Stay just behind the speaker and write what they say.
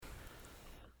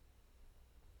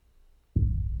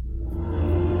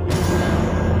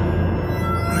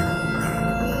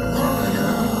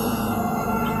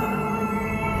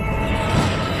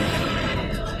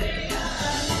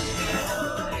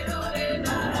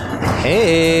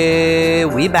Hey,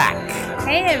 we back.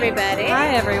 Hey, everybody.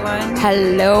 Hi, everyone.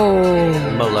 Hello.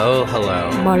 Malo,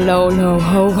 hello. Malolo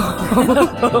ho.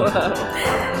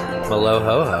 Malo,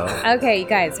 ho, ho. Okay, you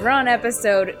guys, we're on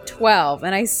episode 12,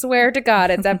 and I swear to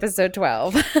God, it's episode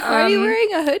 12. Why are you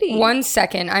wearing a hoodie? 1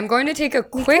 second. I'm going to take a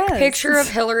quick Because- picture of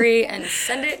Hillary and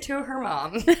send it to her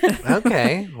mom.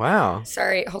 Okay, wow.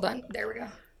 Sorry, hold on. There we go.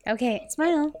 Okay,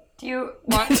 smile. Do you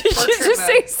want Did you just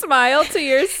say smile to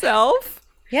yourself?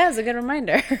 Yeah, it's a good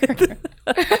reminder.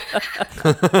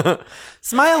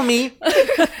 Smile me.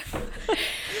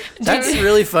 That's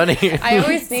really funny. I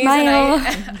always sneeze Smile.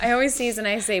 and I always sneeze and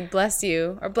I say bless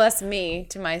you or bless me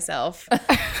to myself.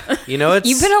 You know, it's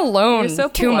You've been alone You're so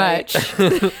too polite.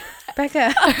 much.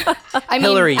 Becca. I mean,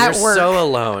 Hillary, you're at work. so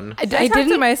alone. I I talk to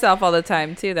didn't. myself all the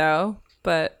time too, though.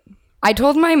 But I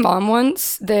told my mom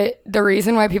once that the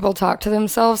reason why people talk to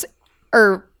themselves,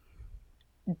 or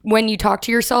when you talk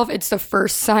to yourself, it's the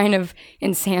first sign of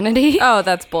insanity. oh,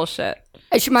 that's bullshit.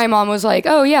 My mom was like,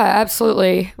 "Oh yeah,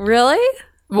 absolutely." Really?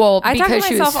 Well, I talk to because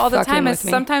she was myself all the fucking time. with It's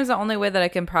me. sometimes the only way that I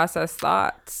can process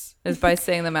thoughts is by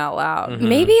saying them out loud.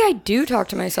 Maybe I do talk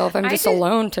to myself. I'm just do-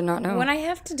 alone to not know. When I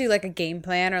have to do like a game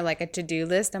plan or like a to-do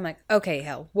list, I'm like, okay,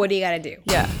 hell, what do you got to do?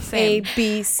 Yeah, A, same.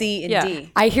 B, C, and Yeah.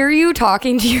 D. I hear you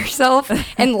talking to yourself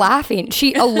and laughing.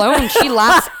 She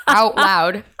laughs out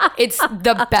loud. It's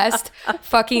the best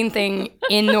fucking thing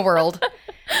in the world.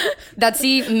 That's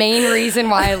the main reason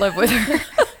why I live with her.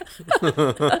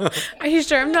 Are you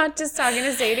sure I'm not just talking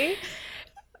to Sadie?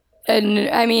 And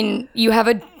I mean, you have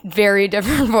a very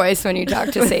different voice when you talk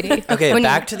to Sadie. Okay, When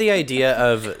back to the idea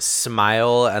of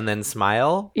smile and then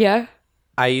smile. Yeah.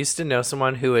 I used to know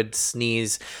someone who would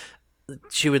sneeze.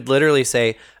 She would literally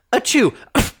say, achoo.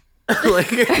 Like,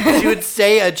 she would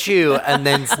say achoo and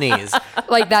then sneeze.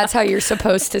 Like that's how you're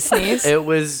supposed to sneeze. It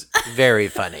was very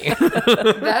funny.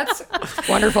 That's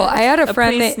wonderful. I had a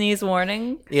friend that Sneeze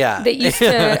warning. Yeah. used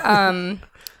to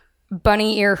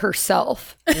bunny ear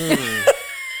herself.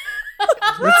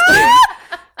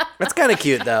 That's kind of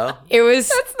cute, though. It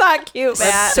was It's not cute,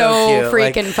 That's Matt. so cute.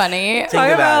 freaking Like, funny. Think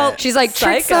about it. She's like,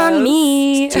 tricks Psychos. on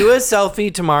me. Do a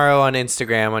selfie tomorrow on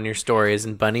Instagram on your stories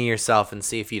and bunny yourself and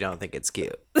see if you don't think it's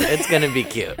cute. It's going to be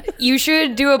cute. You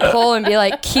should do a poll and be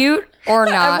like, cute or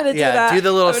not. gonna do Yeah, that. do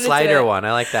the little I'm gonna do slider it. one.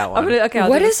 I like that one. Okay, I'll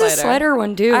What do the does the slider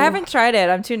one do? I haven't tried it.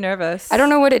 I'm too nervous. I don't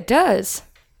know what it does.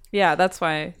 Yeah, that's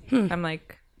why I'm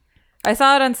like, I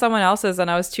saw it on someone else's and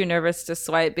I was too nervous to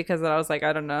swipe because I was like,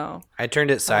 I don't know. I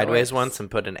turned it sideways works. once and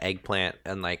put an eggplant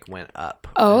and like went up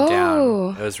Oh. and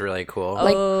down. It was really cool.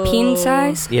 Like peen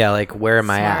size? Yeah, like where am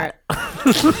I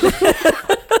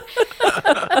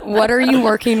What are you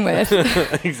working with?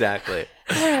 at? Exactly.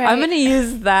 I'm going to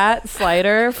use that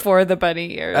slider for the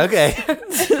bunny ears. Okay.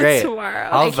 Great. Tomorrow.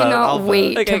 I'll I vote. cannot I'll vote.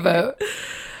 wait Okay, to vote.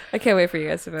 I can't wait for you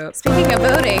guys to vote. Speaking of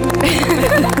voting,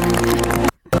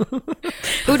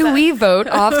 Who do we vote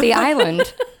off the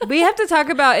island? We have to talk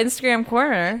about Instagram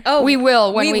Corner. oh, We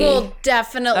will when we we will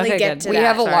definitely Okay, get good. to we that.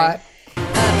 have a Sorry. lot.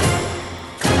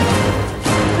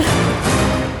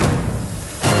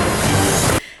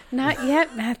 Not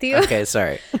yet, Matthew. Okay,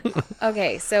 sorry.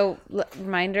 Okay, so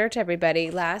reminder to everybody: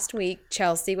 last week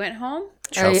Chelsea went home.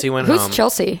 Chelsea went Who's home.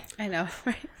 Chelsea? I know,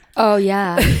 right? Oh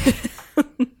yeah.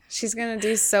 She's gonna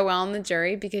do so well in the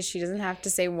jury because she doesn't have to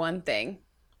say one thing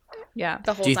Yeah.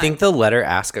 the whole Do you time. think they'll let her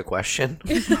ask a question?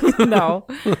 No,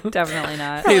 definitely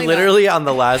not. They literally on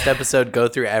the last episode go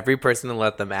through every person and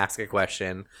let them ask a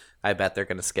question. I bet they're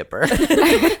gonna skip her.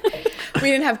 We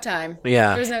didn't have time. Yeah.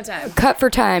 There was no time. Cut for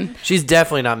time. She's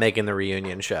definitely not making the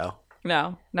reunion show.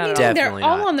 No, not at all. Def- They're Definitely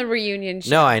all not. on the reunion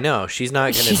show. No, I know. She's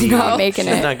not gonna She's be not making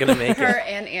she's it. not gonna make Her it.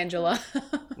 and Angela.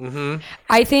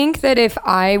 I think that if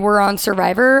I were on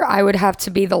Survivor, I would have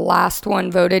to be the last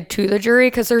one voted to the jury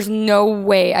because there's no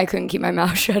way I couldn't keep my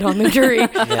mouth shut on the jury.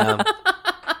 Yeah.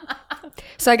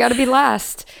 So I got to be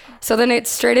last. So then it's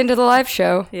straight into the live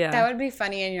show. Yeah. That would be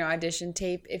funny in your audition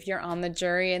tape if you're on the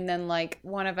jury and then like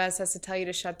one of us has to tell you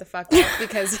to shut the fuck up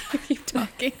because you keep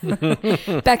talking.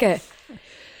 Becca,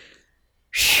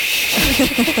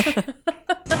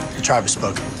 The tribe has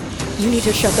spoken. you need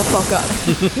to shut the fuck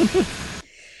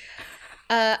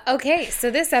up. Okay, so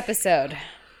this episode.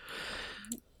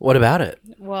 What about it?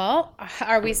 Well,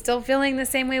 are we still feeling the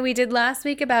same way we did last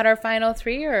week about our final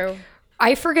three or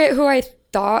I forget who I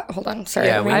thought. Hold on. Sorry.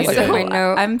 Yeah, let we me need look to- at my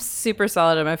note. I'm super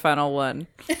solid in my final one.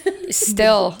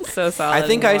 Still. So solid. I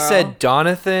think I said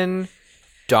Donathan,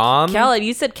 Dom, Kellen.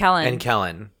 You said Kellen. and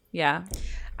Kellen. Yeah.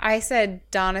 I said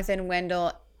Donathan,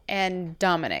 Wendell, and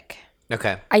Dominic.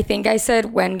 Okay. I think I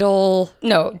said Wendell.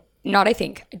 No, not I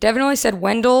think. I definitely said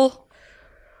Wendell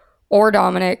or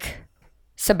Dominic,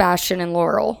 Sebastian, and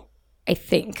Laurel. I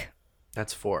think.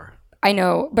 That's 4. I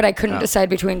know, but I couldn't decide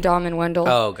between Dom and Wendell.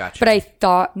 Oh, gotcha. But I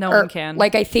thought No one can.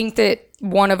 Like, I think that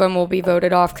one of them will be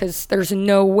voted off because there's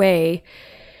no way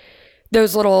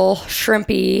those little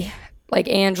shrimpy, like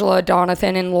Angela,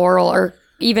 Donathan, and Laurel, or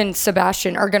even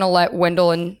Sebastian, are gonna let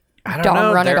Wendell and I don't Dom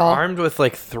know. run They're it all. armed with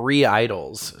like 3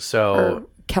 idols. So Or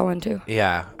Kellen too.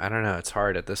 yeah, I don't know. It's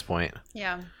hard at this point.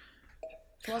 Yeah.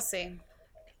 We'll see.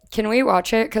 Can we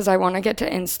watch it? Because I want to get to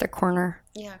Insta Corner.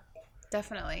 Yeah,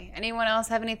 definitely. Anyone else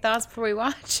have any thoughts before we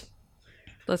watch?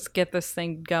 Let's get this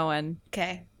thing going.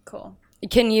 Okay, cool.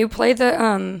 Can you play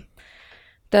the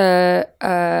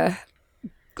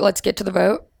let's get to the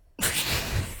vote?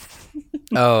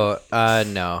 Oh,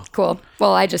 no. Cool.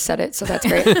 Well, I just said it, so that's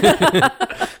great.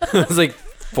 It was like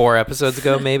 4 episodes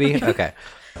ago, maybe. Okay.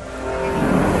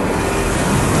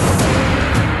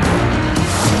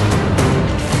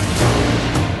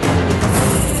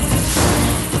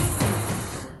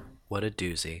 What a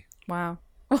doozy. Wow.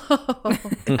 Guys,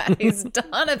 Donathan.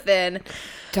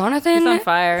 He's on Donathan,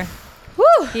 fire.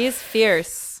 He's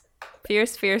fierce.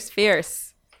 Fierce, fierce,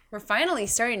 fierce. We're finally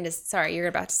starting to. Sorry, you're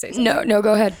about to say something. no,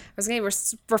 go ahead. I was gonna.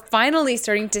 We're finally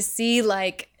starting to see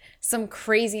like some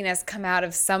craziness come out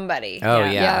of somebody. Oh,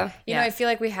 Yeah. yeah. You know, I feel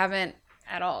like we haven't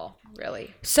at all,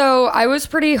 really. So I was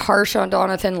pretty harsh on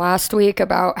Donathan last week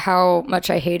about how much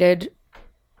I hated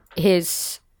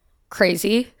his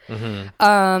crazy.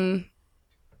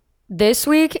 This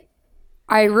week,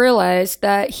 I realized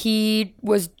that he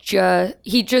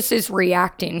just is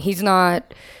reacting. He's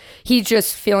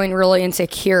just feeling really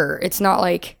insecure. It's not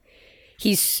like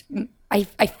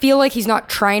I feel like he's not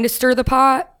trying to stir the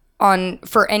pot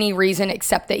for any reason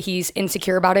except that he's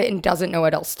insecure about it and doesn't know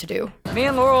what else to do. Me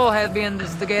and Laurel have been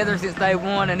just together since day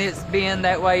one, and it's been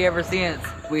that way ever since.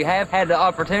 We have had the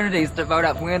opportunities to vote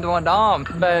out for Wendell and Dom,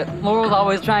 but Laurel's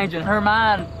always changing her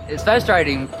mind. It's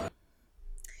frustrating.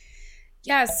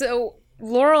 Yeah. So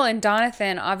Laurel and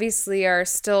Donathan obviously are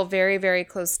still very, very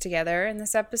close together in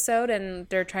this episode, and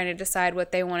they're trying to decide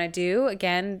what they want to do.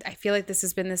 Again, I feel like this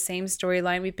has been the same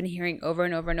storyline we've been hearing over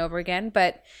and over and over again,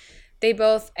 but they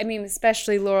both, I mean,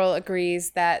 especially Laurel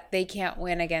agrees that they can't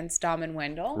win against Dom and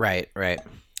Wendell. Right.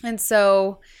 And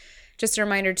so just a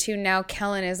reminder too, now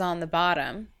Kellen is on the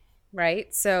bottom,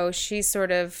 right? So she's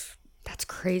sort of, That's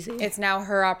crazy. it's now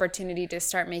her opportunity to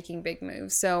start making big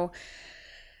moves. So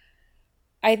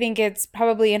I think it's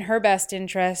probably in her best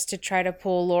interest to try to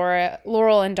pull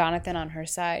Laurel and Donathan on her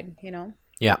side, you know?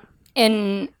 Yeah.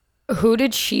 And who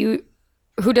does she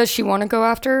want to go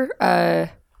after?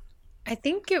 I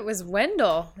think it was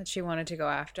Wendell that she wanted to go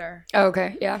after.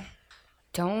 Okay, yeah.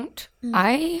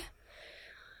 I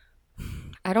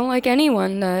don't like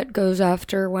anyone that goes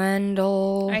after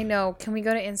Wendell. I know. Can we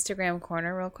go to Instagram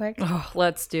Corner real quick? Oh,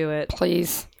 let's do it.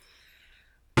 Please.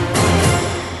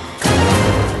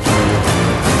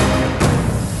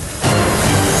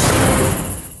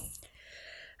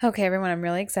 Okay, everyone, I'm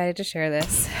really excited to share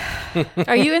this.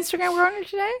 Are you Instagram Corner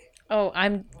today? Oh,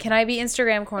 can I be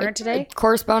Instagram Corner today?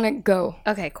 Correspondent, go.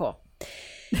 Okay, cool.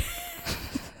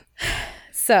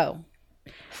 So,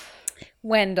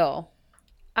 Wendell,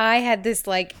 I had this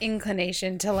like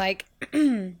inclination to like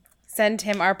send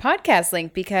him our podcast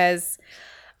link because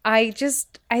I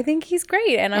think he's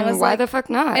great, and I And was why like, the fuck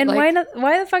not? and Like- why not?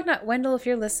 Why the fuck not, Wendell? If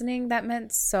you're listening, that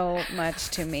meant so much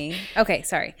to me. Okay,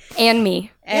 sorry, And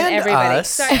me. and, And everybody, us.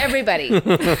 sorry, everybody.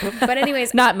 But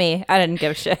anyways, Not me. I didn't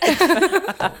give a shit.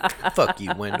 Fuck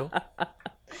you, Wendell.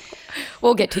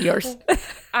 We'll get to yours.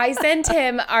 I sent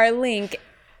him our link.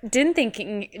 Didn't think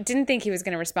he was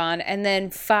going to respond, and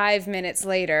then 5 minutes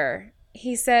later,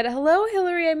 he said, "Hello,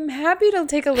 Hillary. I'm happy to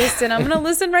take a listen. I'm going to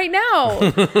listen right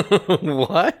now."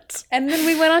 What? And then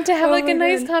we went on to have like my a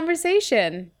nice God.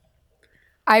 conversation.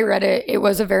 I read it. It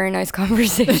was a very nice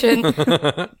conversation.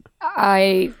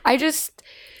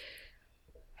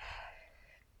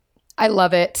 I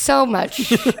love it so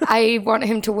much. I want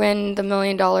him to win the $1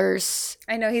 million.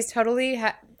 I know he's totally.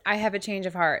 I have a change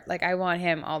of heart. Like I want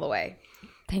him all the way.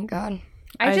 Thank God.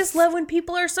 I just love when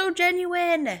people are so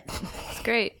genuine. It's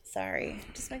great. Sorry,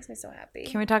 it just makes me so happy.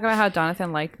 Can we talk about how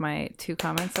Jonathan liked my 2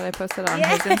 comments that I posted on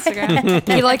his Instagram?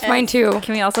 He liked mine too.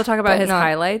 Can we also talk about But his not-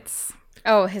 highlights?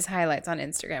 Oh, his highlights on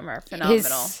Instagram are phenomenal.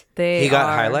 His They He got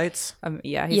are- highlights?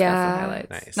 Yeah, he's Yeah. got some highlights.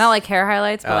 Nice. Not like hair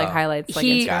highlights, but like Oh. highlights, like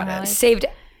He Instagram Got it. highlights. saved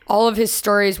all of his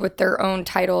stories with their own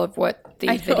title of what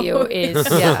the video is.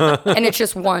 Yeah. And it's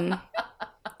just one.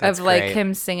 Of like great.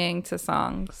 him singing to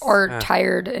songs Or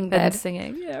tired in and bed,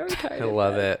 singing. Yeah, we're tired. I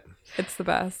love it. It's the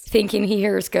best. thinking he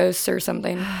hears ghosts or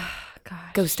something.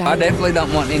 Ghost I eyes. definitely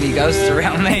don't want any ghosts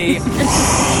around me.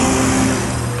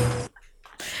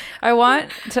 I want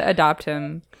to adopt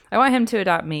him. I want him to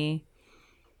adopt me.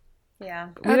 Yeah.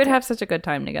 We would have such a good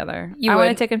time together. You I want to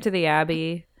would. take him to the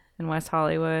Abbey in West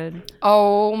Hollywood.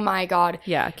 Oh my God.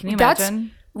 Yeah, can you That's-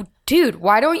 imagine? Dude,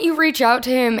 why don't you reach out to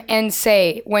him and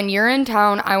say, when you're in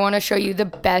town, I want to show you the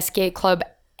best gay club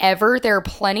ever. There are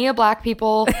plenty of black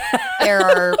people. There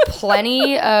are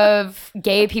plenty of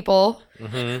gay people.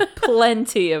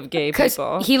 Plenty of gay Because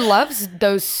people. he loves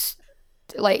those,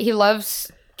 like, he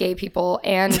loves gay people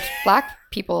and black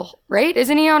people, right?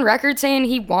 Isn't he on record saying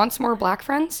he wants more black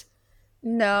friends?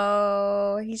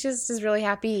 No, he just is really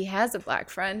happy he has a black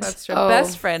friend. That's true. Oh.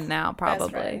 Best friend now, probably.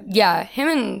 friend. Yeah, him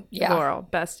and, yeah. Laurel,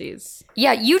 besties.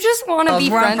 Yeah, you just want to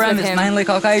be Where I'm friends from with is him. mainly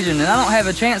Caucasian, and I don't have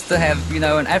a chance to have,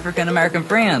 an African American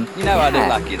friend. I do Yeah.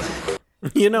 like you.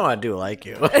 You know I do like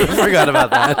you. I forgot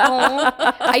about that.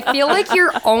 I feel like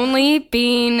you're only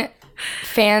being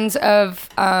fans of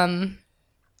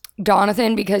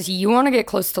Donathan because you want to get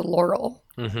close to Laurel.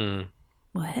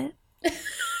 What?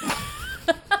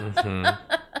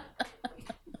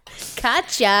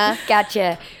 Gotcha.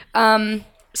 Gotcha.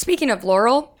 Speaking of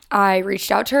Laurel, I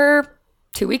reached out to her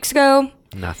 2 weeks ago.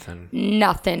 Nothing.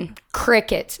 Nothing.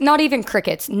 Crickets. Not even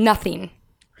crickets. Nothing.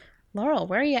 Laurel,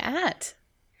 where are you at?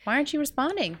 Why aren't you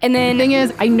responding? And The then thing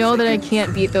is, I know that I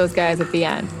can't beat those guys at the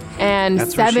end. And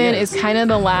That's where she 7 is. is kind of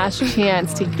the last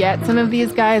chance to get some of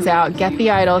these guys out, get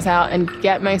the idols out, and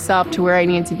get myself to where I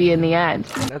need to be in the end.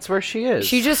 That's where she is.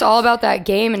 she's just all about that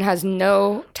game and has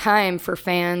no time for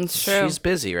fans. She's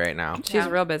busy right now. She's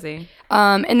real busy.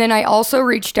 And then I also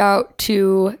reached out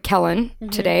to Kellen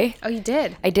today. Oh, you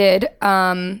did? I did.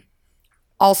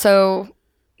 Also,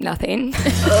 nothing.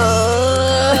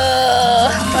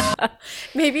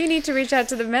 Maybe you need to reach out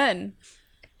to the men.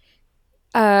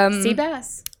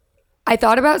 Seabass. I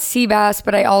thought about Seabass,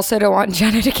 but I also don't want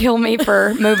Jenna to kill me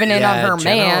for moving in on her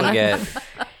Jenna will man. get-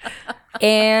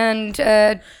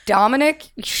 And Dominic,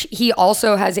 he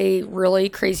also has a really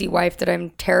crazy wife that I'm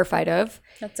terrified of.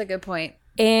 That's a good point.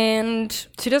 And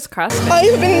She does CrossFit.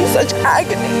 I'm in such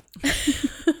agony.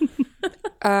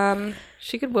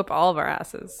 She could whip all of our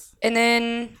asses and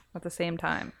then, at the same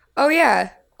time. oh yeah,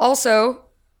 also,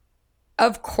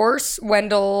 of course,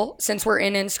 Wendell, since we're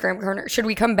in Instagram Corner, should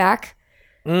we come back?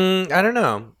 I don't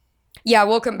know. Yeah,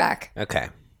 we'll come back. Okay.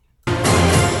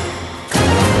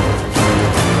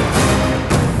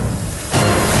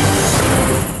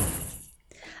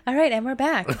 All right, and we're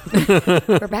back.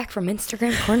 We're back from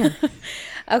Instagram Corner.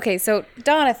 Okay, so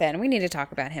Donathan, we need to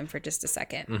talk about him for just a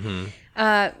second.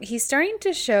 He's starting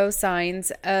to show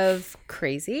signs of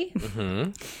crazy.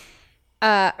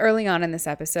 Early on in this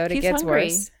episode, it He's gets hungry.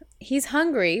 worse. He's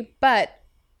hungry, but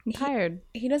I'm tired.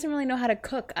 he doesn't really know how to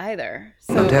cook either.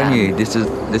 I'm So telling you, this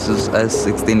is us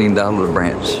extending the olive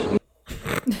branch.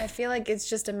 I feel like it's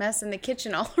just a mess in the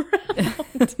kitchen all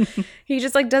around. He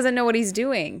just like doesn't know what he's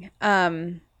doing.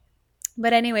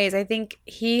 But anyways, I think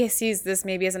he sees this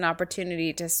maybe as an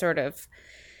opportunity to sort of,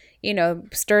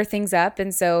 stir things up.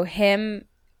 And so him,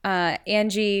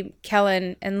 Angie,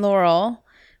 Kellen, and Laurel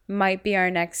might be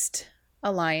our next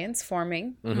alliance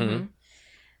forming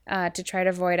to try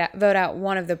to vote out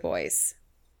one of the boys.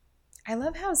 I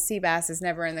love how Seabass is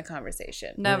never in the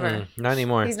conversation. Never. Not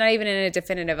anymore. He's not even in a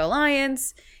definitive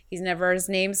alliance. His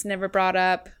name's never brought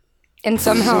up. And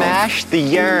somehow, Smash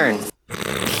the urn.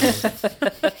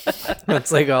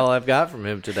 That's like all I've got from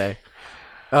him today.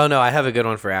 Oh no, I have a good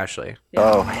one for Ashley.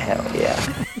 Oh, hell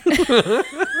yeah.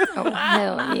 oh,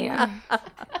 hell yeah.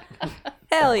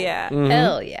 Hell yeah.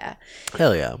 Hell yeah.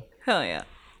 Hell yeah. Hell yeah.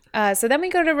 So then we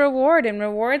go to reward, and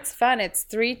reward's fun. It's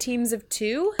 3 teams of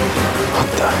 2. What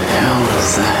the hell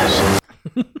is that?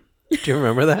 Do you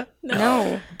remember that?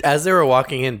 No. As they were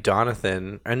walking in,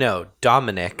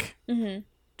 Dominic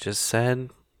just said,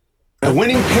 The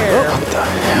winning pair. What the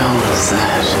hell is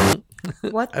that?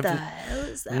 What the hell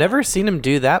is that? never seen him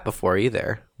do that before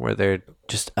either, where they're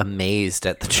just amazed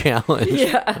at the challenge.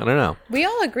 Yeah. I don't know. We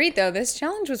all agreed, though. This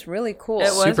challenge was really cool. It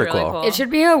was Super really cool. cool. It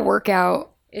should be a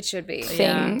workout It should be.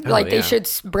 thing. Yeah. Like, Oh, they yeah. should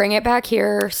bring it back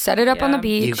here, set it up on the Yeah.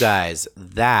 beach. You guys,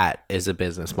 that is a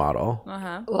business model.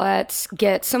 Let's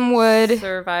get some wood.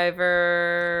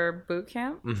 Survivor boot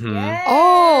camp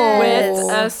Oh.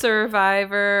 with a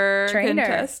Survivor Trainer.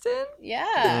 contestant.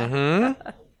 Yeah. Mm-hmm.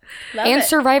 Love And it.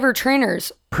 Survivor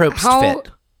trainers. Probst How- fit.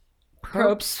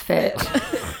 Probst fit.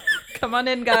 Come on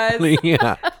in, guys.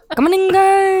 Yeah. Come on in,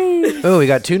 guys. Oh, we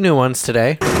got 2 new ones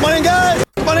today. Morning, guys.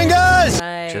 Morning, guys.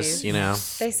 Nice. Just,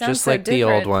 They sound just so like the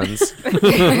old different. ones.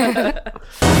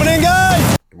 Morning,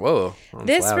 guys. Whoa.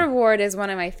 This loud. reward is one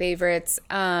of my favorites.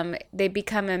 They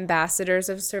become ambassadors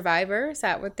of Survivor. Is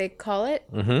that what they call it?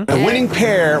 Mm-hmm. The winning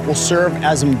pair will serve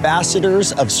as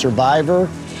ambassadors of Survivor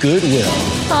Goodwill,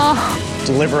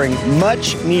 delivering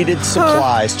much-needed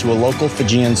supplies to a local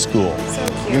Fijian school.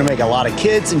 You're gonna make a lot of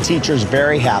kids and teachers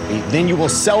very happy. Then you will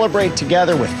celebrate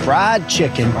together with fried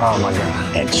chicken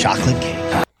and chocolate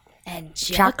cake. And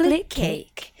chocolate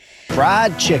cake.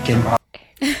 Fried chicken.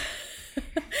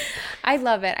 I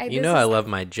love it. I love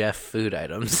my Jeff food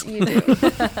items. You do.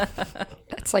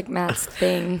 That's like Matt's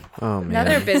thing. Oh, man.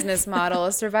 Another business model,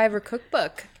 a Survivor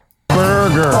cookbook.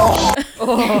 Burger.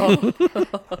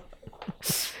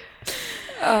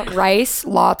 Rice,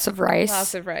 lots of rice.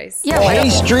 Lots of rice. Yeah,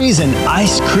 Pastries and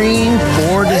ice cream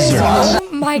for dessert. Oh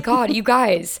my God, you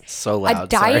guys. So loud. A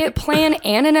diet plan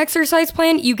and an exercise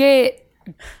plan, you get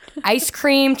ice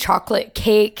cream, chocolate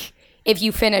cake if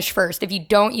you finish first. If you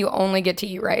don't, you only get to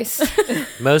eat rice.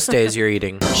 Most days you're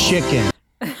eating. Chicken.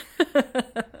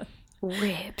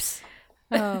 Ribs.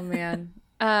 Oh, man.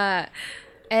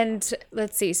 And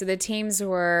let's see. So the teams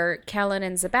were Kellen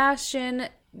and Sebastian,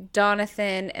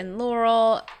 Donathan and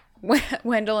Laurel,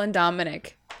 Wendell and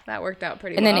Dominic. That worked out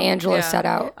pretty And well. then Angela sat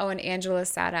out. Oh, and Angela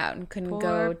sat out and couldn't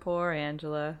go. Poor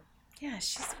Angela. Yeah,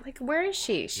 she's like, where is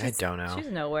she? I don't know. She's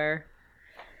nowhere.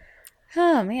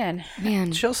 Oh, man.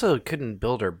 Man, She also couldn't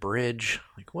build her bridge.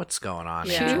 Like, what's going on,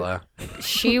 Yeah. Angela?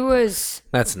 she was,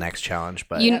 That's the next challenge,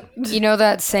 but you know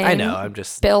that saying? I know. I'm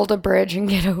just. Build a bridge and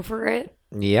get over it.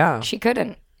 Yeah. She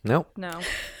couldn't. Nope. No.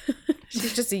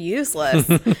 She's just useless.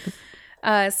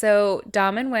 So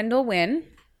Dom and Wendell win.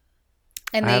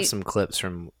 And I they. have some clips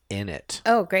from In It.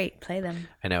 Oh, great. Play them.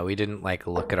 I know we didn't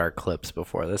look at our clips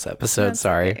before this episode.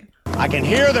 Sorry. okay. I can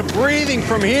hear the breathing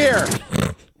from here.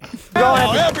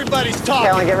 Oh, everybody's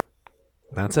talking.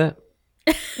 That's it.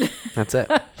 That's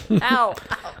it. Ow.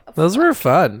 Those were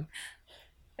fun.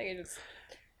 I think I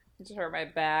just hurt my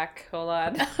back. Hold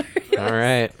on. All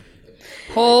right.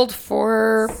 Hold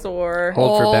for Sore.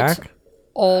 Hold for Old. back.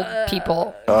 old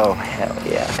people. Oh, hell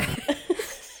yeah.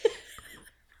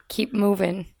 Keep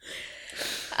moving.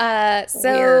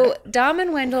 So Dom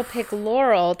and Wendell pick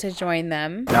Laurel to join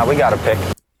them, Now we gotta pick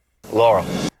Laurel.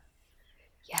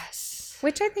 Yes.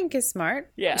 which I think is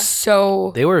smart. Yeah.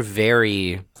 So, They were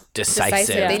very decisive.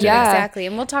 They did Yeah. exactly,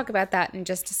 and we'll talk about that in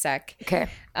just a sec. okay.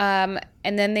 And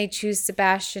then they choose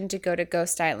Sebastian to go to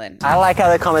Ghost Island. I like how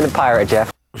they call me the pirate,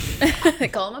 Jeff. They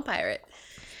call him a pirate.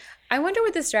 I wonder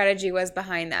what the strategy was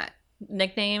behind that.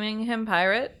 Nicknaming him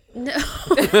Pirate. No,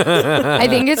 I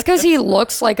think it's because he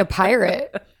looks like a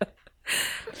pirate.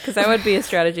 Because that would be a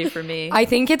strategy for me. I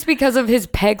think it's because of his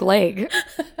peg leg.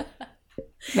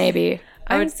 Maybe.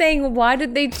 I'm saying, why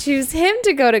did they choose him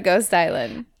to go to Ghost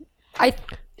Island?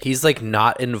 He's like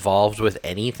not involved with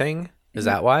anything. Is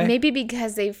that why? Maybe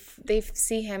because they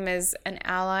see him as an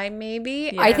ally.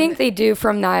 Maybe I think they do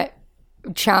from that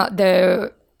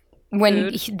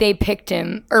when they picked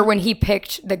him, or when he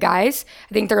picked the guys.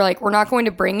 I think they're like, we're not going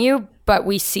to bring you, but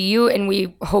we see you and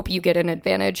we hope you get an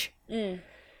advantage.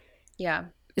 Yeah,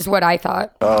 Is what I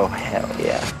thought. Oh, hell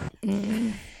yeah.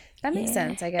 that makes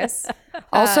sense. I guess.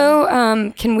 Also,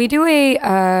 can we do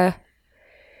a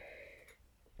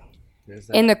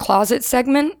in the closet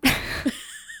segment?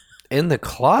 In the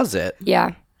closet.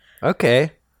 Yeah.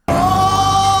 Okay.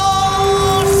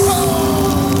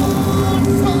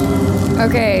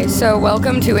 Okay, so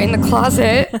welcome to In the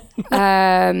Closet.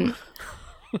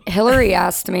 Hillary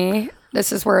asked me,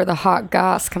 this is where the hot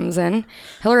goss comes in.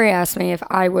 Hillary asked me if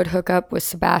I would hook up with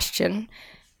Sebastian.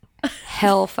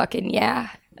 Hell fucking yeah.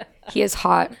 He is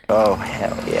hot. Oh,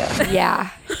 hell yeah. Yeah,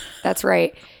 that's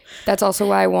right. That's also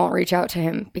why I won't reach out to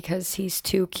him, because he's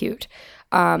too cute.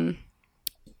 Back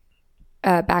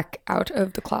out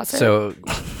of the closet. So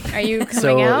Are you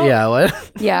coming out? yeah,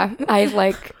 what? Yeah, I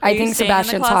think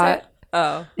Sebastian's hot.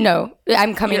 Oh. No,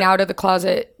 I'm coming out of the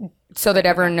closet so that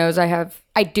everyone knows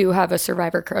I do have a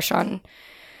Survivor crush on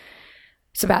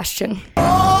Sebastian.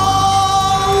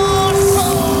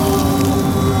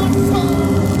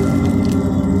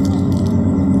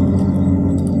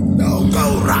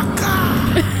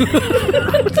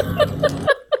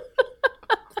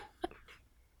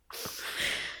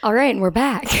 All right, and we're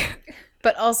back.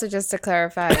 But also, just to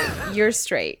clarify, you're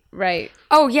straight, right?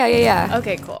 Oh, yeah.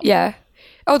 Okay, cool. Yeah.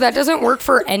 Oh, that doesn't work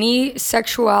for any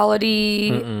sexuality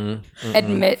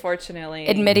Unfortunately.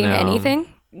 admitting No.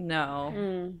 anything?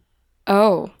 No.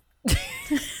 Oh.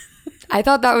 I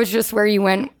thought that was just where you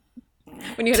went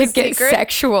When you to had a get secret,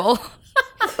 sexual.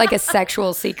 Like a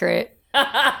sexual secret. Is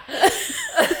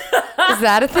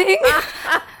that a thing?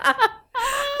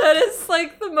 That is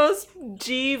like the most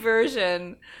G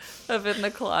version of In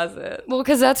the Closet. Well,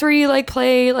 because that's where you like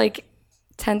play like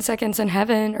 10 Seconds in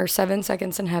Heaven or 7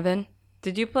 Seconds in Heaven.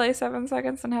 Did you play 7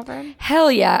 Seconds in Heaven?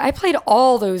 Hell yeah. I played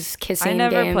all those kissing I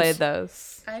never games. played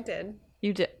those. I did.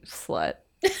 You did, slut.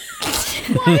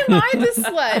 Why am I the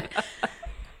slut?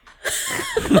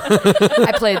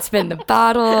 I played Spin the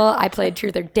Bottle. I played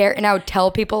Truth or Dare. And I would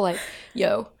tell people like,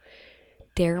 yo,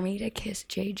 dare me to kiss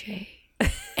JJ.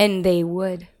 And they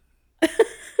would.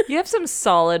 You have some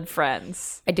solid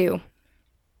friends. I do.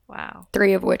 Wow.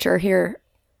 3 of which are here.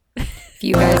 If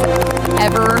you guys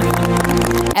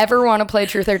ever want to play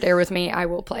Truth or Dare with me, I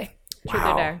will play. Truth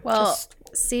or Dare. Well,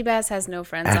 Seabass has no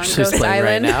friends Ashley's on Ghost playing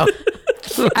Island. right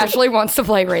now. Ashley wants to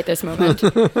play right this moment.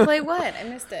 Play what? I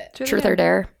missed it. Truth or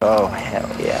Dare. Oh, hell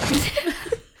yeah.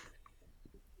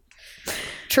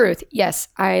 Truth. Yes,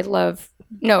 I love.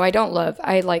 No, I don't love.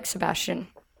 I like Sebastian.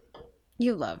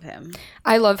 You love him.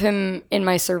 I love him in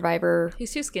my Survivor.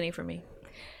 He's too skinny for me.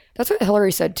 That's what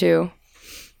Hillary said too.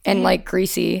 And like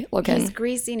greasy looking. He's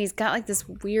greasy and he's got like this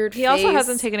weird He also face.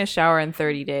 hasn't taken a shower in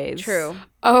 30 days. True.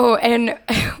 Oh, and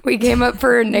we came up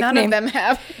for a nickname. None of them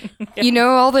have. You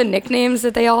know all the nicknames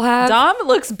that they all have? Dom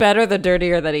looks better the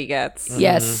dirtier that he gets.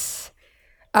 Yes.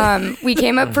 We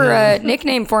came up for a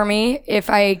nickname for me if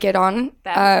I get on.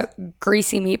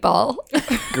 Greasy Meatball.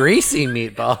 Greasy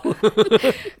meatball.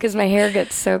 Because my hair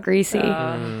gets so greasy.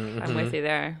 I'm with you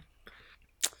there.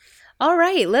 All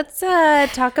right, let's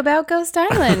talk about Ghost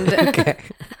Island. Okay.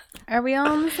 Are we all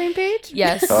on the same page?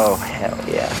 Yes. Oh, hell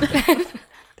yeah.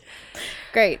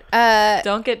 Great.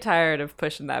 Don't get tired of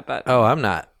pushing that button. Oh, I'm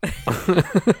not.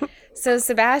 So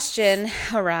Sebastian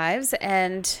arrives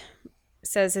and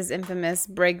says his infamous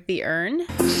break the urn.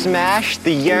 Smash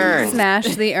the urn.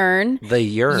 Smash the urn.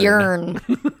 The urn. Yearn.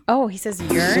 Oh, he says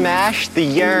urn? Smash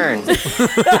the urn.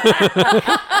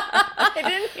 I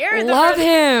didn't hear the Love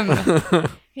word. him.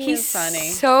 He's funny.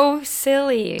 So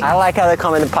silly. I like how they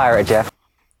come in the pirate, Jeff.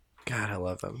 God, I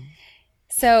love him.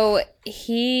 So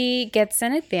he gets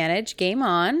an advantage, game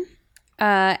on,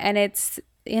 and it's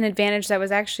an advantage that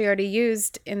was actually already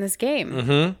used in this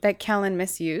game that Kellen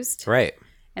misused, Right.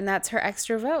 and that's her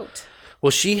extra vote.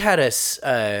 Well, she had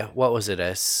what was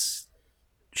it?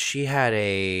 She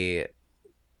had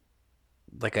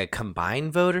like a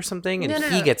combined vote or something, and No.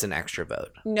 he gets an extra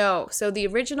vote. No, so the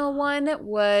original one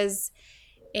was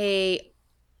a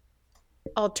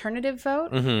alternative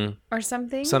vote or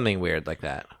something. Something weird like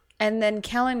that. And then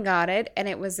Kellen got it, and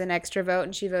it was an extra vote,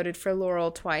 and she voted for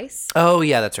Laurel twice. Oh,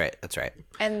 yeah, that's right. That's right.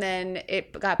 And then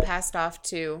it got passed off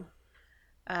to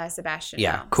Sebastian.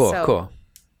 Yeah, now. cool, So cool.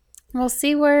 We'll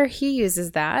see where he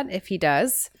uses that, if he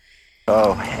does.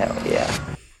 Oh, hell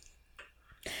yeah.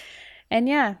 And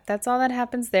yeah, that's all that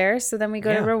happens there. So then we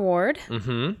go to Yeah. reward.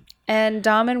 Mm-hmm. And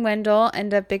Dom and Wendell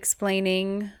end up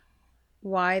explaining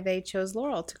why they chose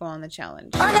Laurel to go on the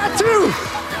challenge. I got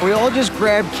 2! We all just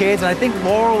grabbed kids, and I think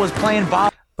Laurel was playing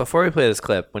volleyball. Before we play this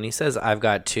clip, when he says, I've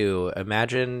got 2,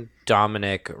 imagine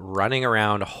Dominic running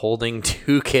around holding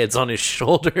 2 kids on his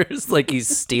shoulders like he's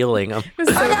stealing them. I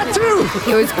got 2!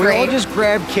 It was We all great. just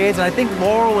grabbed kids, and I think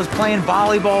Laurel was playing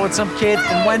volleyball with some kids,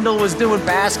 and Wendell was doing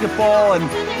basketball,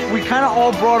 and we kind of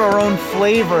all brought our own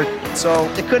flavor. So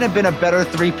it couldn't have been a better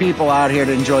 3 people out here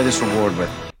to enjoy this reward with.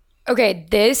 Okay,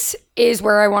 this is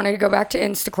where I wanted to go back to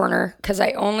Insta Corner because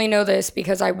I only know this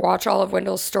because I watch all of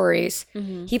Wendell's stories.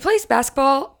 He plays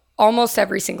basketball almost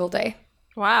every single day.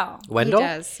 Wow. Wendell? He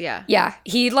does, yeah. Yeah,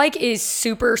 he like is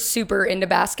super, super into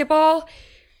basketball.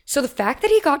 So the fact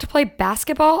that he got to play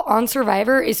basketball on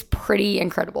Survivor is pretty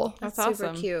incredible. That's Super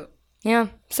awesome. cute. Yeah,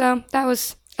 so that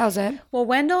was it. Well,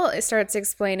 Wendell starts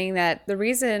explaining that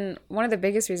one of the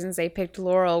biggest reasons they picked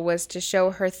Laurel was to show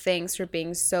her thanks for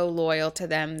being so loyal to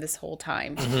them this whole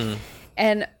time.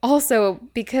 And also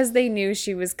because they knew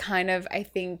she was kind of, I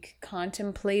think,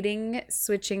 contemplating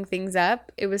switching things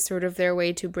up, it was sort of their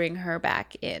way to bring her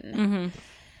back in.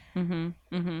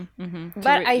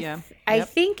 But I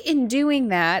think in doing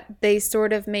that, they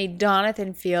sort of made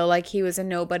Donathan feel like he was a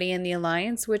nobody in the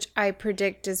alliance, which I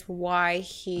predict is why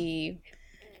he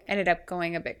ended up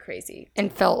going a bit crazy.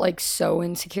 And felt like so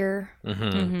insecure.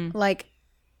 Like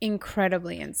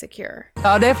incredibly insecure.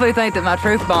 I definitely think that my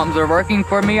truth bombs are working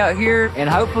for me out here, and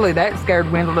hopefully that scared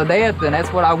Wendell to death, and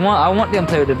that's what I want. I want them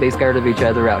two to be scared of each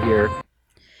other out here.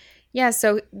 Yeah,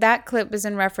 so that clip was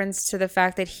in reference to the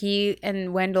fact that he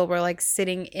and Wendell were like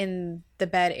sitting in the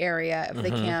bed area of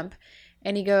the camp,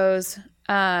 and he goes,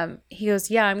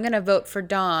 yeah, I'm gonna vote for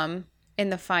Dom in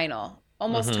the final.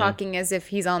 Almost talking as if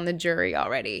he's on the jury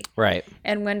already. Right.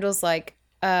 And Wendell's like,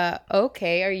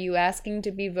 okay, are you asking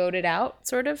to be voted out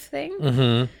sort of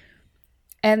thing?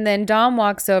 And then Dom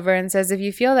walks over and says, if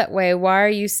you feel that way, why are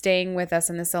you staying with us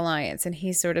in this alliance? And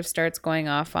he sort of starts going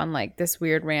off on like this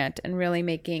weird rant and really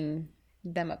making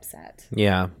them upset.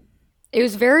 Yeah. It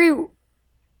was very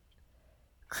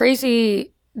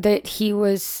crazy that he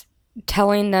was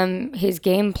telling them his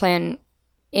game plan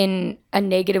in a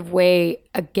negative way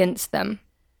against them.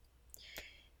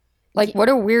 Like, what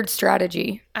a weird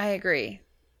strategy. I agree.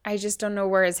 I just don't know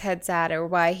where his head's at or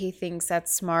why he thinks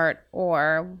that's smart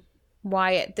or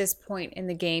why at this point in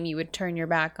the game you would turn your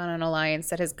back on an alliance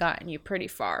that has gotten you pretty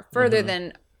far, further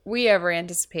than we ever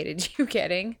anticipated you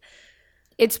getting.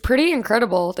 It's pretty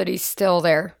incredible that he's still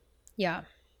there. Yeah.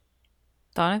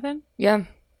 Donathan? Yeah.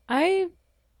 I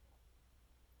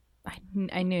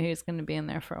knew he was going to be in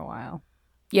there for a while.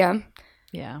 Yeah.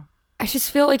 Yeah. I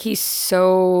just feel like he's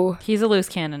a loose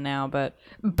cannon now, but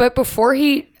before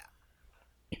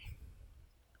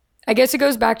I guess it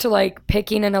goes back to like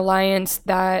picking an alliance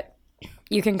that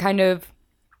you can kind of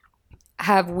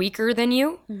have weaker than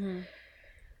you. Mm-hmm.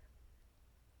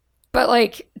 But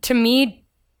like, to me,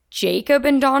 Jacob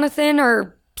and Donathan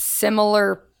are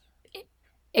similar,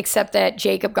 except that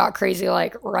Jacob got crazy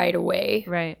like right away.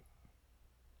 Right.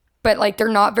 But like, they're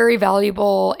not very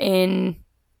valuable in,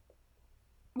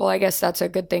 well, I guess that's a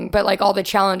good thing. But like all the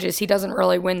challenges, he doesn't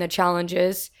really win the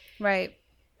challenges. Right.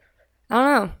 I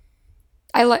don't know.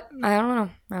 I don't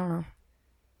know.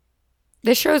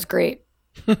 This show's great,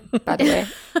 by the way.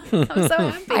 I'm so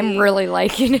happy. I'm really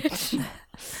liking it.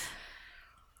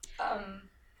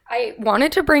 I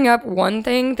wanted to bring up one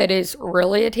thing that is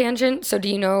really a tangent. So do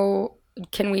you know,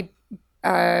 can we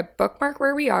bookmark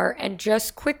where we are and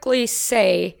just quickly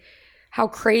say how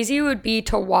crazy it would be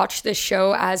to watch this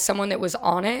show as someone that was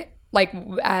on it, like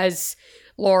as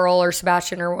Laurel or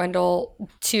Sebastian or Wendell,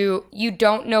 you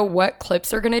don't know what clips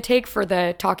they're going to take for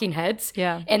the talking heads.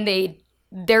 Yeah. And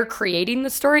they're creating the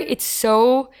story. It's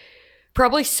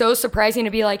probably so surprising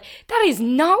to be like, that is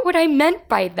not what I meant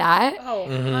by that.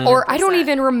 Oh, or I don't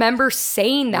even remember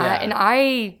saying that. Yeah. And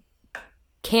I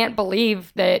can't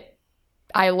believe that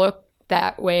I look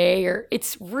that way. Or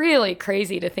it's really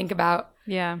crazy to think about.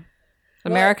 Yeah.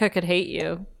 America could hate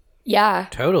you. Yeah.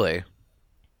 Totally.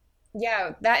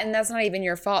 Yeah, that's not even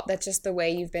your fault. That's just the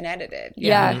way you've been edited.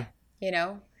 Yeah. You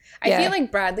know? I feel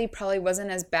like Bradley probably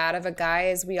wasn't as bad of a guy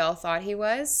as we all thought he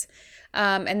was.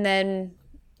 And then,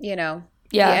 you know,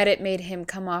 the edit made him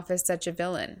come off as such a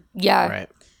villain. Yeah. Right.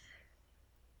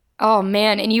 Oh,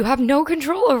 man. And you have no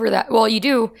control over that. Well, you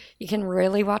do. You can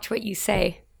really watch what you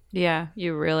say. Yeah.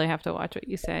 You really have to watch what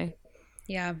you say.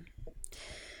 Yeah.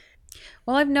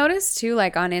 Well, I've noticed too,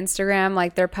 like on Instagram,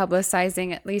 like they're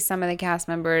publicizing at least some of the cast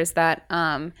members that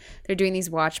they're doing these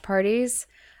watch parties.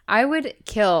 I would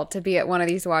kill to be at one of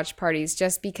these watch parties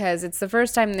just because it's the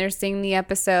first time they're seeing the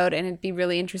episode and it'd be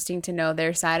really interesting to know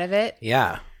their side of it.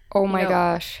 Yeah. Oh my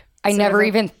gosh. I never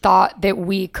even thought that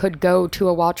we could go to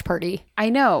a watch party. I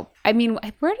know. I mean,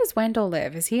 where does Wendell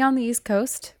live? Is he on the East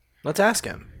Coast? Let's ask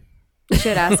him. We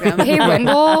should ask him. Hey,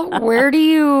 Wendell, where do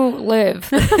you live?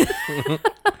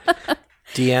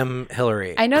 DM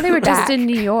Hillary. I know they were just in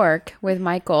New York with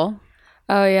Michael.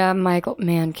 Oh, yeah, Michael.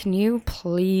 Man, can you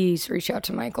please reach out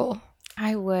to Michael?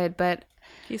 I would, but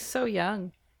he's so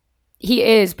young. He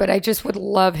is, but I just would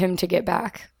love him to get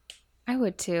back. I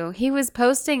would too. He was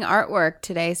posting artwork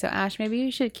today, so Ash, maybe you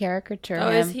should caricature him.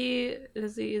 Is he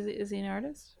an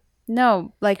artist?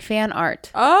 No, like fan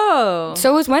art. Oh.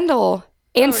 So is Wendell.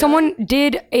 And someone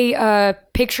did a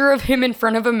picture of him in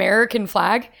front of American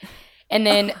flag. And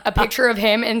then a picture of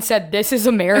him and said, "This is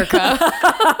America."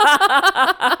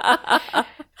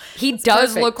 He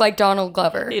does look like Donald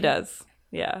Glover. He does.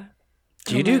 Yeah.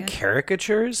 Do you do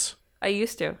caricatures? I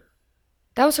used to.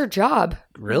 That was her job.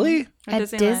 Really? At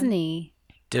Disney.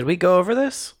 Did we go over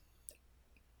this?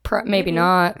 Maybe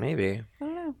not. Maybe. I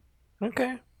don't know.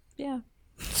 Okay. Yeah.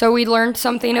 So we learned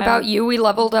something about you. We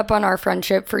leveled up on our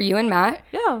friendship for you and Matt.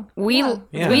 Yeah. We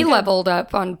leveled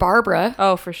up on Barbara.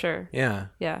 Oh, for sure. Yeah.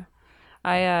 Yeah.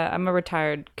 I'm a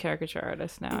retired caricature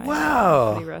artist now. Wow.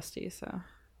 I'm pretty rusty, so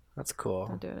That's cool.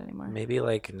 don't do it anymore. Maybe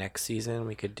like next season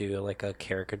we could do like a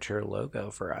caricature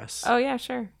logo for us. Oh yeah,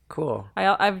 sure. Cool.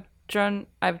 I've drawn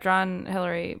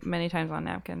Hillary many times on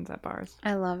napkins at bars.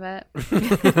 I love it.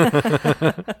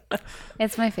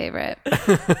 It's my favorite.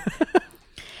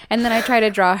 And then I try to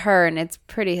draw her, and it's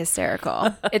pretty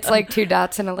hysterical. It's like 2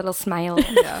 dots and a little smile.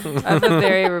 Yeah. I have a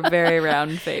very, very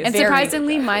round face. And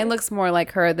surprisingly, mine looks more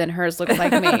like her than hers looks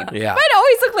like me. Yeah. Mine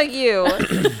always look like you.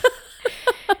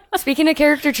 Speaking of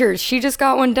caricatures, she just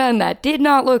got one done that did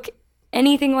not look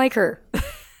anything like her.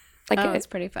 Like it's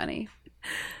pretty funny.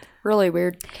 Really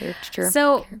weird caricature.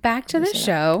 So back to the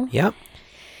show. Yep.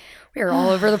 We're all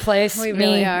over the place. We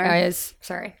really Me, are. guys.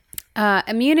 Sorry.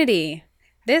 Immunity.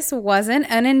 This wasn't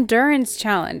an endurance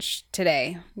challenge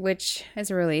today, which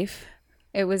is a relief.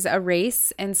 It was a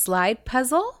race and slide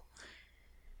puzzle.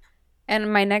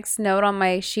 And my next note on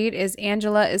my sheet is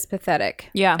Angela is pathetic.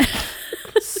 Yeah.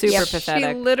 Super pathetic.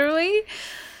 She literally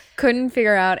couldn't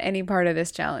figure out any part of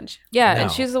this challenge. Yeah, No.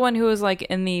 and she's the one who was like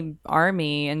in the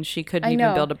army and she couldn't I even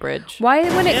know. build a bridge. Why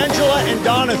when it Angela and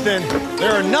Donathan,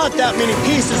 there are not that many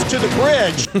pieces to the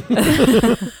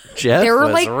bridge. Jeff There were,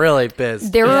 was like- really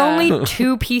pissed. There were Yeah. only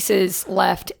 2 pieces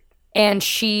left, and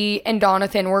she and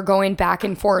Donathan were going back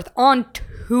and forth on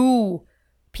 2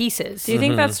 pieces. Do you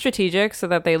think that's strategic so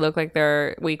that they look like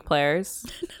they're weak players?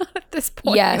 at this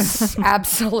point? Yes,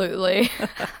 absolutely.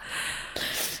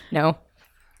 No.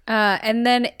 And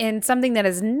then in something that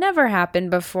has never happened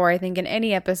before, I think in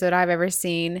any episode I've ever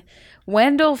seen,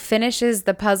 Wendell finishes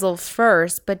the puzzle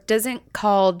first, but doesn't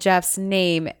call Jeff's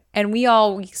name. And we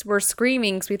all were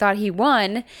screaming because we thought he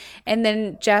won. And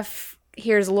then Jeff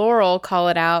hears Laurel call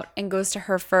it out and goes to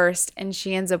her first, and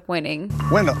she ends up winning.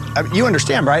 Wendell, you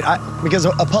understand, right? Because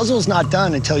a puzzle's not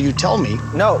done until you tell me.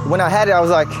 No, when I had it, I was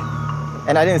like,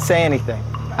 and I didn't say anything.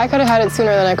 I could have had it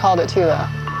sooner than I called it too, though.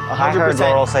 100%. I heard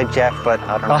Laurel say Jeff, but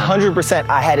I don't know. 100%.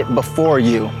 I had it before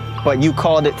you, but you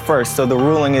called it first, so the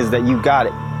ruling is that you got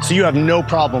it. So you have no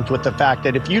problems with the fact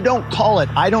that if you don't call it,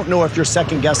 I don't know if you're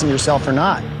second guessing yourself or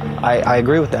not. I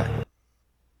agree with that.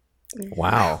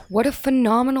 Wow. What a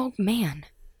phenomenal man.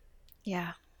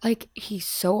 Yeah. Like, he's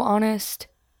so honest.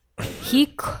 He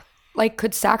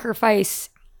could sacrifice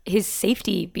his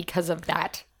safety because of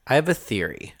that. I have a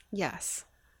theory. Yes.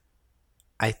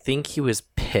 I think he was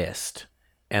pissed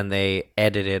and they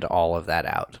edited all of that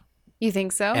out. You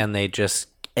think so? And they just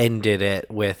ended it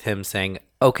with him saying,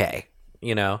 okay,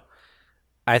 you know?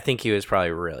 I think he was probably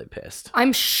really pissed.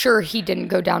 I'm sure he didn't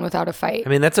go down without a fight. I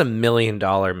mean, that's $1 million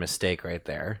mistake right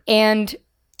there. And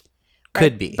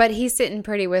Could be. But he's sitting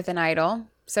pretty with an idol,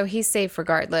 so he's safe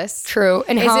regardless. true.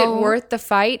 And Is how, it worth the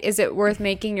fight? Is it worth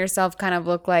making yourself kind of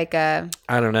look like a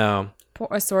I don't know.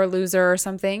 sore loser or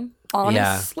something?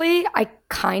 honestly, I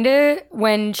kind of,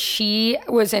 when she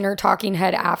was in her talking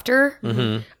head after,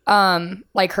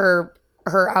 like her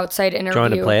outside interview. Do you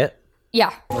want to play it?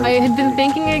 Yeah. I had been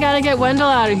thinking I gotta get Wendell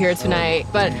out of here tonight,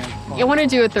 but I want to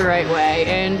do it the right way.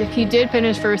 And if he did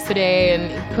finish first today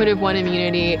and could have won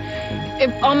immunity,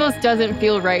 it almost doesn't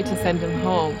feel right to send him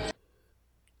home.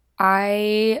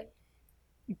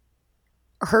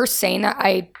 Her saying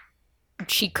that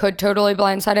she could totally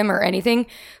blindside him or anything,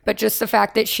 but just the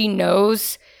fact that she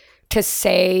knows to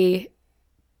say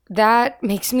that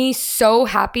makes me so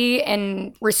happy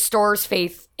and restores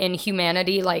faith in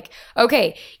humanity. Like,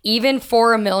 okay, even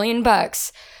for $1 million,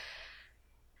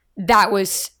 that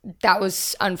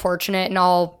was unfortunate, and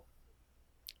I'll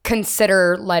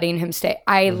consider letting him stay.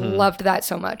 I loved that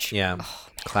so much. Yeah.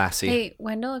 Classy. Hey,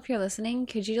 Wendell, if you're listening,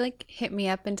 could you hit me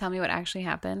up and tell me what actually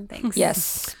happened? Thanks.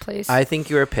 Yes, please. I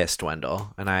think you were pissed,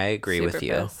 Wendell, and I agree Super with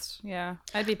you. pissed. Yeah,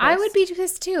 I'd be pissed. I would be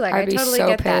pissed too. I I'd be totally so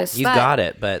get pissed. that. You But got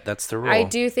it, but that's the rule. I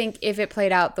do think if it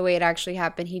played out the way it actually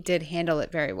happened, he did handle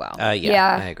it very well.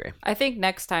 Yeah, I agree. I think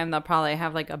next time they'll probably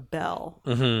have a bell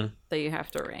that you have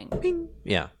to ring.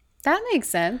 Yeah. That makes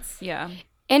sense. Yeah.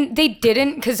 And they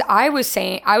didn't, because I was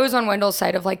on Wendell's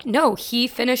side of no, he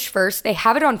finished first. They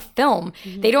have it on film.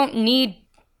 They don't need,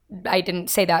 I didn't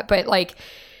say that, but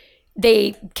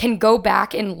they can go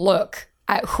back and look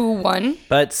at who won.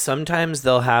 But sometimes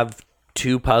they'll have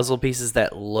two puzzle pieces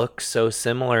that look so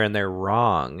similar and they're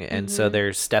wrong. And so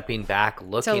they're stepping back,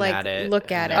 looking at it.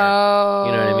 Look at it. Oh.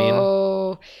 You know what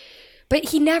I mean? But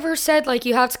he never said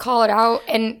you have to call it out.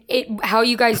 And how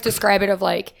you guys describe it of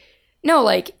no,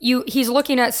 he's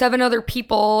looking at 7 other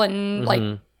people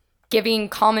and giving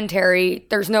commentary.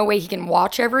 There's no way he can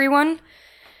watch everyone.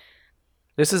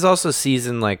 This is also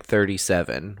season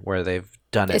 37 where they've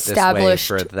done it Established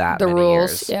this way for that the many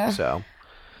rules, years. yeah. So,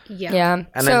 Yeah.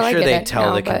 and So I'm I sure get they it tell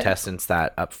now, the but- contestants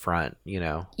that up front,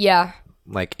 Yeah.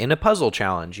 in a puzzle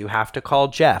challenge, you have to call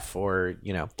Jeff or,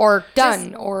 Or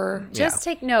done or Just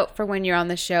take note for when you're on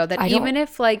the show that I don't- even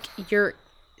if you're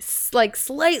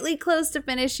slightly close to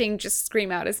finishing, just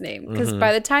scream out his name because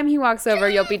by the time he walks over,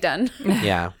 you'll be done.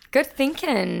 yeah. good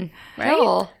thinking. Right?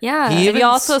 Hell, yeah. He And even you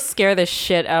also scare the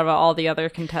shit out of all the other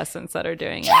contestants that are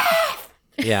doing it.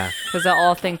 Yeah. Because they'll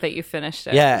all think that you finished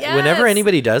it. Yeah. Whenever Yes.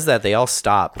 anybody does that, they all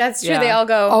stop. That's true. Yeah. They all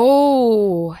go.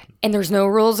 Oh, and there's no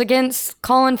rules against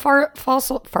calling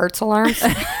farts alarms.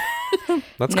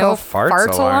 Let's No call farts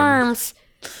alarms.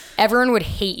 Everyone would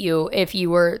hate you if you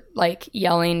were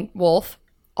yelling wolf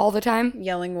all the time.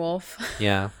 Yelling wolf.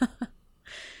 Yeah.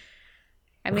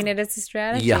 I mean, it is a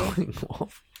strategy. Yelling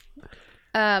wolf.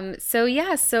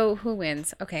 So who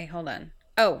wins? Okay, hold on.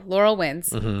 Oh, Laurel wins.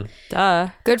 Mm-hmm. Duh.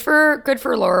 Good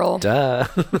for Laurel. Duh.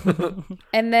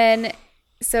 And then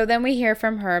we hear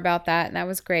from her about that, and that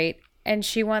was great. And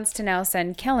she wants to now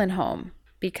send Kellen home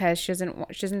because she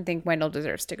doesn't think Wendell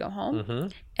deserves to go home. Mm-hmm.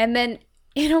 And then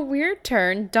in a weird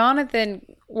turn, Donathan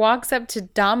walks up to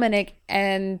Dominic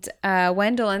and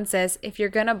Wendell and says, "If you're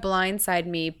gonna blindside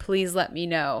me, please let me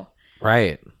know."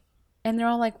 Right. And they're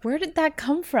all like, "Where did that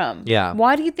come from? Yeah.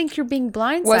 Why do you think you're being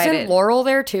blindsided?" Wasn't Laurel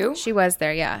there too? She was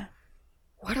there, yeah.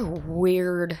 What a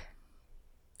weird.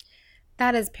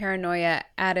 That is paranoia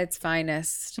at its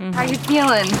finest. Mm-hmm. How you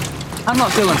feeling? I'm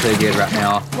not feeling too good right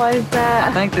now. Why is that?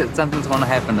 I think that something's going to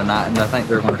happen tonight, and I think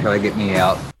they're going to try to get me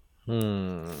out.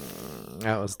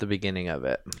 That was the beginning of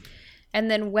it. And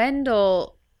then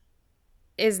Wendell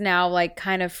is now like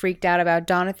kind of freaked out about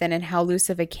Donathan and how loose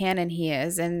of a cannon he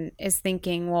is, and is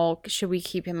thinking, well, should we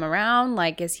keep him around?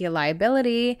 Like, is he a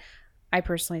liability? I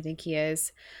personally think he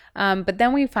is. But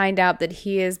then we find out that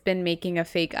he has been making a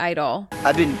fake idol.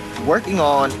 I've been working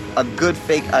on a good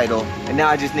fake idol, and now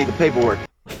I just need the paperwork.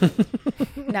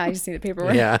 Now I just need the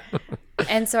paperwork. Yeah.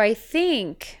 And so I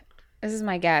think, this is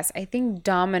my guess, I think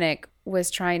Dominic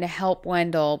was trying to help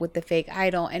Wendell with the fake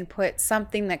idol and put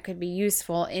something that could be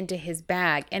useful into his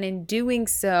bag. And in doing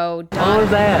so, What was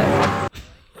that?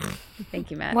 Thank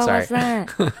you, Matt. What Sorry. was that?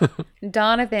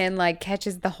 Donathan like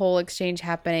catches the whole exchange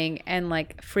happening and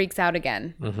like freaks out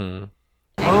again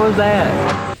Mm-hmm. What was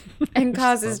that? and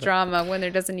causes drama when there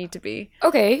doesn't need to be.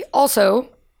 Okay, also,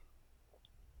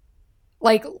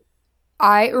 like,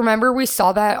 I remember we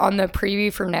saw that on the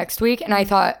preview for next week, and I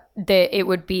thought that it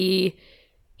would be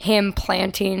him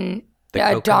planting,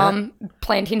 Dom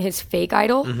planting his fake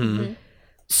idol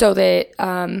so that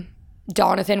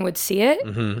Donathan would see it.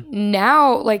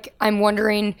 Now, like, I'm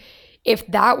wondering if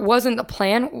that wasn't the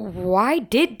plan, why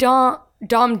did Dom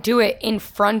do it in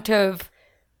front of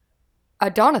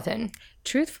Donathan?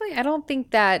 Truthfully, I don't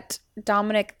think that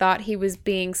Dominic thought he was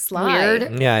being sly.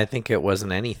 Weird. Yeah, I think it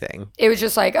wasn't anything. It was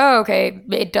just like, oh, okay,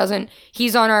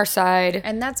 he's on our side.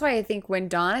 And that's why I think when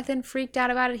Donathan freaked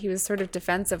out about it, he was sort of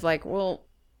defensive, like, well,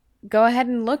 go ahead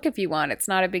and look if you want. It's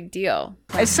not a big deal.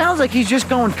 It sounds like he's just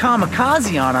going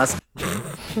kamikaze on us.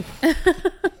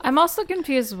 I'm also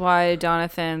confused why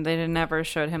Donathan, they never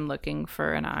showed him looking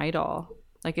for an idol.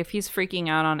 Like, if he's freaking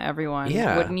out on everyone,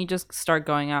 Yeah. wouldn't he just start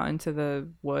going out into the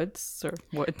woods or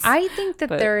woods? I think that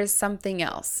there is something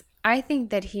else. I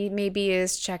think that he maybe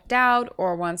is checked out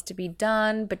or wants to be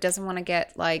done, but doesn't want to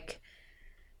get like,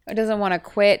 doesn't want to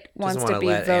quit, wants to be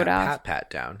voted off.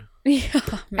 Pat down. Yeah,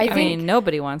 I mean,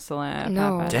 nobody wants to let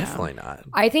No. Pat Definitely not.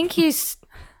 I think he's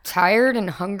tired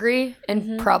and hungry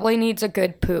and probably needs a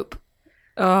good poop.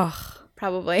 Ugh,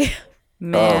 probably.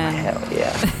 Man. Hell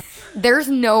yeah. There's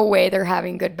no way they're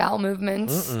having good bowel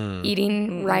movements,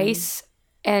 eating rice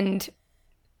and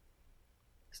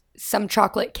some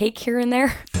chocolate cake here and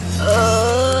there.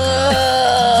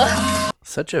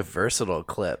 Such a versatile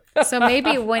clip. So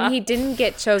maybe when he didn't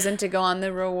get chosen to go on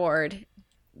the reward,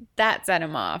 that set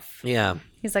him off. Yeah.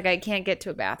 He's like, I can't get to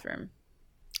a bathroom.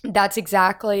 That's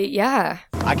exactly, yeah.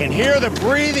 I can hear the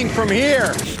breathing from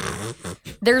here.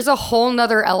 There's a whole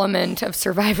nother element of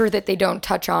Survivor that they don't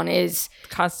touch on is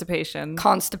Constipation.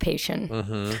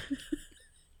 constipation.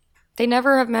 They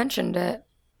never have mentioned it.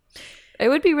 It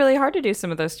would be really hard to do some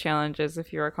of those challenges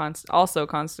if you were also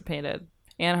constipated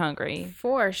and hungry.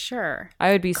 For sure.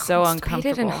 I would be so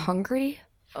Constipated uncomfortable. and hungry?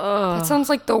 Ugh. That sounds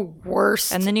like the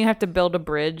worst. And then you have to build a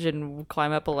bridge and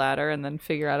climb up a ladder and then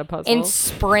figure out a puzzle. And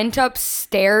sprint up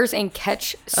stairs and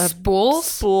catch spools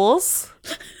Spools?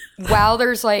 while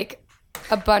there's like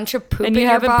a bunch of poop And in you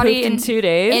your haven't body pooped in and 2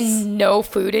 days? and no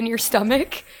food in your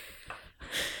stomach.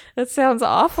 That sounds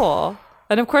awful.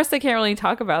 And of course, they can't really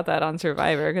talk about that on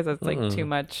Survivor because it's like too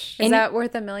much. Is that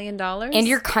worth $1 million? And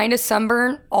you're kind of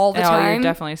sunburned all the Oh, time. you're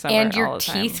definitely sunburned And your all the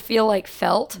time. teeth feel like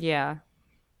felt. Yeah.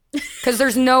 Because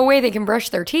there's no way they can brush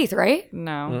their teeth, right?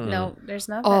 No. No, there's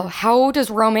nothing. Oh, how does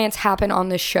romance happen on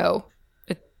this show?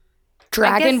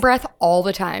 Dragon guess- breath all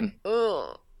the time.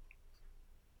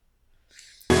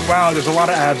 Wow, there's a lot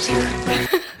of abs here.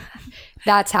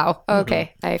 That's how.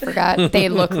 Okay, I forgot. They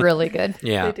look really good.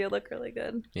 Yeah. They do look really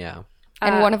good. Yeah.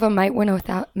 And one of them might win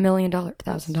 $1,000,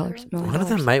 $1,000. One of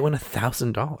them might win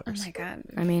 $1,000. Oh my God.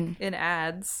 I mean, In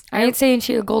ads. I ain't saying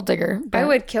she a gold digger. I But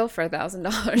would kill for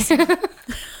 $1,000.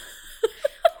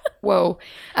 whoa,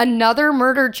 another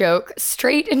murder joke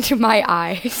straight into my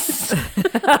eyes.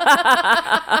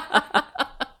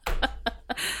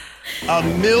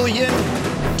 $1 million.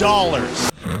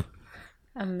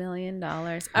 $1 million. All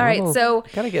right, so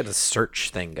gotta get a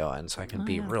search thing going so I can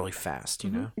be really fast, you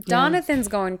know? Donathan's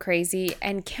going crazy,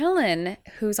 and Kellen,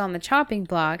 who's on the chopping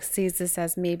block, sees this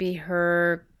as maybe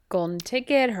her golden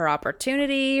ticket, her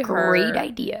opportunity. Great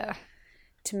idea.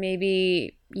 To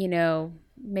maybe,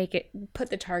 put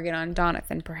the target on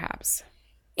Donathan, perhaps.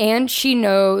 And she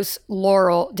knows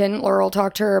Laurel. Didn't Laurel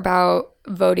talk to her about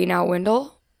voting out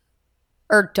Wendell?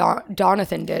 Or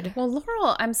Donathan did. Well,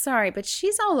 Laurel, I'm sorry, but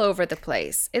she's all over the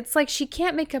place. It's like she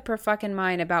can't make up her fucking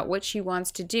mind about what she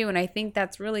wants to do, and I think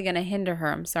that's really going to hinder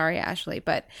her. I'm sorry, Ashley,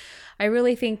 but I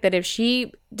really think that if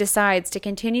she decides to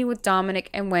continue with Dominic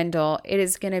and Wendell, it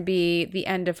is going to be the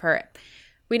end of her.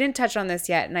 We didn't touch on this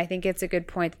yet, and I think it's a good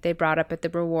point that they brought up at the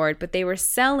reward, but they were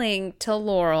selling to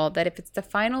Laurel that if it's the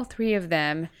final 3 of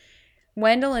them,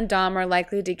 Wendell and Dom are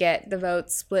likely to get the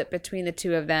votes split between the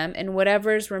 2 of them, and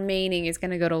whatever's remaining is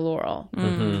going to go to Laurel.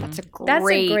 Mm-hmm. That's a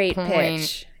great point.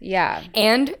 Pitch. Yeah.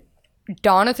 And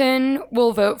Donathan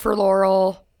will vote for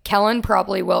Laurel. Kellen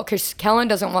probably will, because Kellen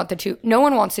doesn't want the 2. No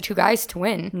one wants the 2 guys to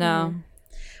win. No.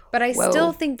 But I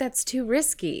still think that's too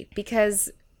risky, because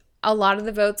a lot of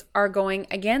the votes are going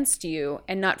against you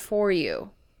and not for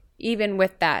you, even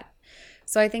with that.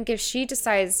 So I think if she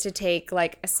decides to take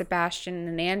like a Sebastian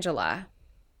and Angela,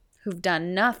 who've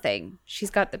done nothing,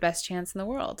 she's got the best chance in the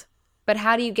world. But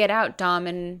how do you get out Dom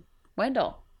and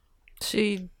Wendell?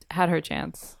 She had her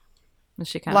chance. And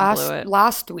she kind of blew it.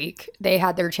 Last week, they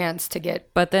had their chance to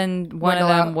get But then one Wendell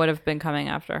of them out. would have been coming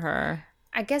after her.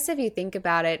 I guess if you think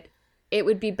about it, it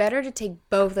would be better to take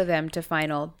both of them to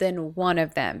final than one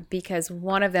of them, because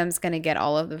one of them's going to get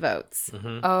all of the votes.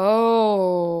 Mm-hmm.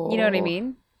 Oh. You know what I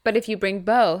mean? But if you bring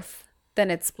both, then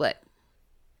it's split.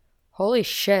 Holy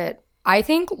shit. I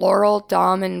think Laurel,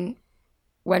 Dom, and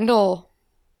Wendell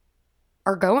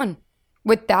are going.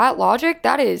 With that logic,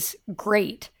 that is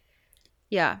great.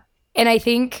 Yeah. And I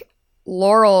think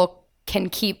Laurel can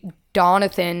keep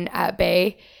Donathan at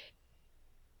bay.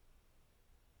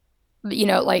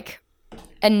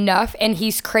 Enough. And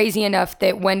he's crazy enough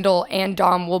that Wendell and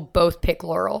Dom will both pick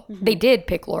Laurel. Mm-hmm. They did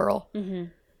pick Laurel. Mm-hmm.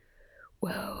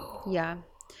 Whoa. Yeah.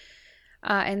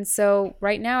 And so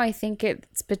right now, I think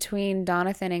it's between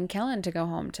Donathan and Kellen to go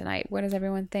home tonight. What does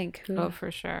everyone think? Oh, for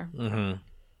sure. Mm-hmm.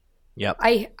 Yep.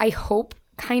 I hope,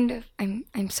 kind of.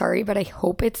 I'm sorry, but I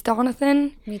hope it's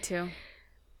Donathan. Me too.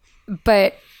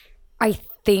 But I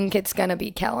think it's gonna be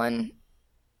Kellen,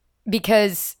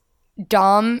 because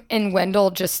Dom and Wendell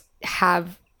just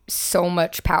have so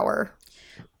much power.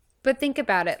 But think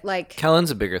about it, like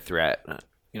Kellen's a bigger threat.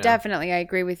 Definitely, I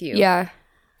agree with you. Yeah.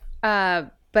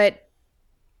 But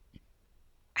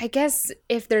I guess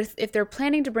if they're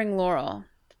planning to bring Laurel,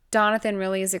 Donathan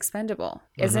really is expendable,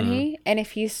 isn't he? And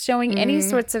if he's showing any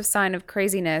sorts of sign of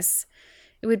craziness,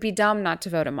 it would be dumb not to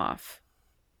vote him off.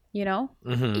 You know?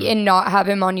 Mm-hmm. And not have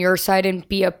him on your side and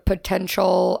be a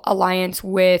potential alliance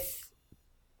with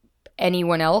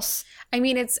anyone else. I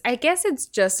mean, I guess it's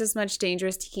just as much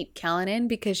dangerous to keep Kellen in,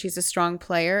 because she's a strong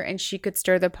player and she could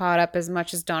stir the pot up as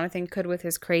much as Donathan could with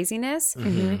his craziness.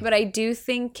 Mm-hmm. But I do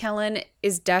think Kellen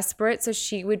is desperate, so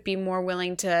she would be more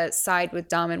willing to side with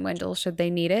Dom and Wendell should they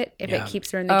need it, if it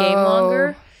keeps her in the game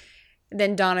longer,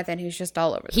 than Donathan, who's just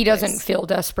all over the place. He doesn't feel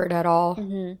desperate at all.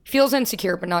 Mm-hmm. Feels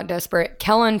insecure, but not desperate.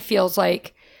 Kellen feels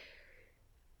like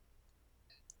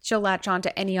she'll latch on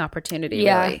to any opportunity,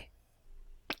 really.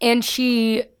 And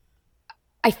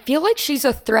I feel like she's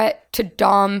a threat to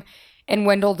Dom and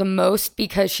Wendell the most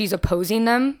because she's opposing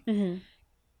them. Mm-hmm.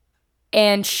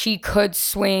 And she could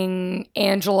swing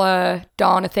Angela,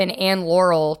 Donathan, and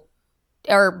Laurel,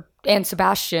 and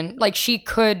Sebastian. Like,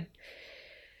 the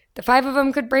 5 of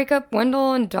them could break up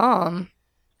Wendell and Dom.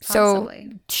 Possibly.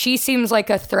 So she seems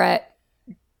like a threat,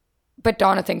 but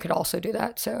Donathan could also do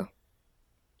that. So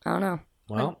I don't know.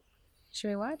 Well, should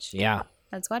we watch? Yeah.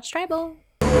 Let's watch Tribal.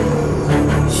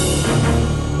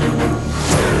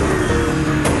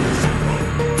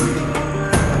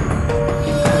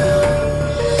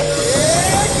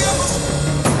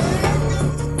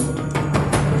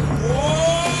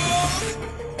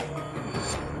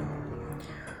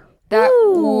 That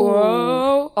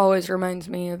whoa always reminds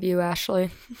me of you, Ashley.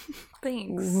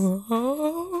 Thanks.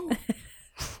 Whoa.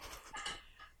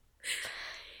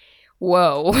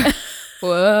 Whoa.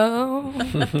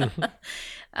 Whoa.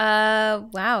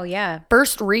 Wow, yeah.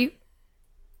 First revote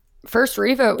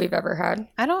we've ever had.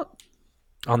 I don't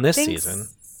on this think season.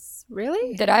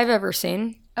 Really? That I've ever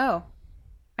seen. Oh.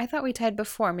 I thought we tied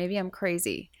before. Maybe I'm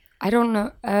crazy. I don't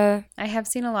know. I have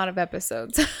seen a lot of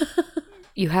episodes.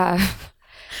 You have.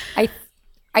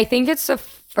 I think it's the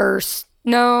first.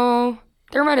 No,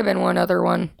 there might have been one other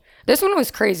one. This one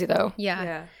was crazy though.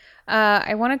 Yeah.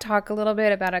 I want to talk a little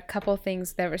bit about a couple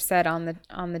things that were said on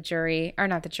the jury, or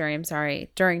not the jury, I'm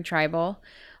sorry, during Tribal.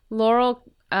 Laurel,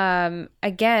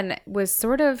 again, was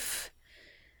sort of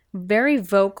very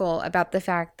vocal about the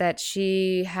fact that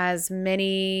she has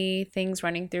many things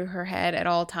running through her head at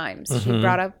all times. She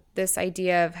brought up this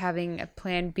idea of having a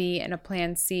plan B and a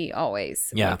plan C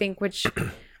always. Yeah. I think which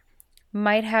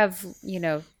might have,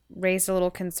 raised a little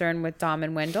concern with Dom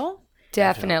and Wendell.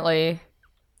 Definitely.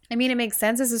 I mean, it makes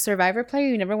sense as a Survivor player.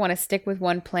 You never want to stick with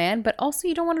one plan, but also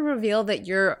you don't want to reveal that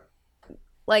you're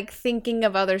like thinking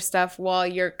of other stuff while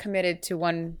you're committed to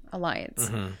one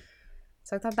alliance.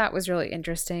 So I thought that was really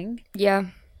interesting. Yeah.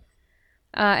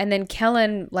 And then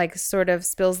Kellen like sort of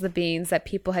spills the beans that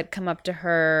people had come up to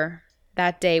her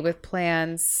that day with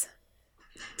plans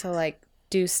to like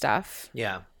do stuff.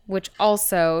 Yeah. Which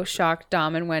also shocked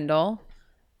Dom and Wendell.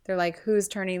 They're like, who's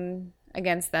turning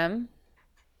against them?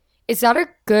 Is that a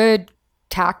good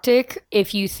tactic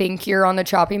if you think you're on the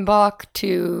chopping block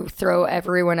to throw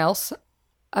everyone else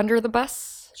under the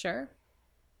bus? Sure.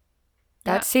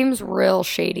 That seems real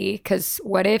shady, because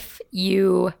what if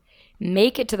you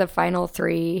make it to the final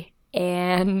 3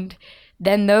 and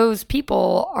then those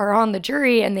people are on the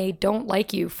jury and they don't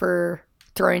like you for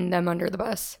throwing them under the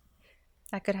bus?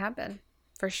 That could happen,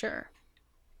 for sure.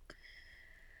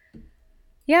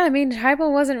 Yeah, I mean,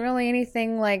 Tribal wasn't really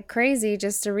anything like crazy,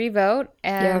 just a revote.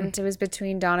 And it was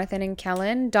between Donathan and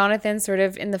Kellen. Donathan sort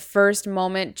of, in the first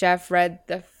moment Jeff read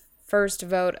the first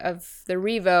vote of the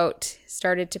revote,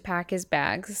 started to pack his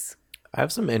bags. I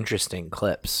have some interesting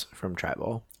clips from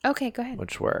Tribal. Okay, go ahead.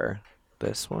 Which were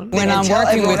this one. When I'm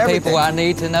working with people, I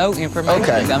need to know information.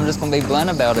 Okay. I'm just going to be blunt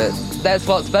about it. That's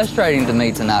what's frustrating to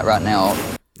me tonight right now.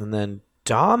 And then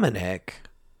Dominic.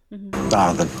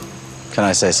 Donovan, can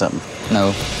I say something?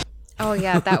 No. Oh,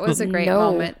 yeah, that was a great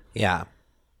moment. Yeah.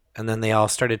 And then they all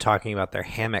started talking about their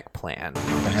hammock plan.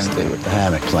 Stay with the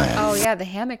hammock plan. Oh, yeah, the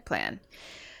hammock plan.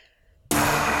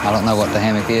 I don't know what the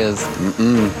hammock is.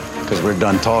 Because we're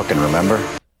done talking, remember?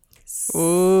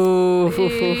 Ooh.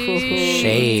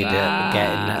 Shade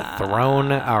getting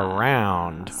thrown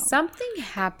around. Something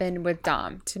happened with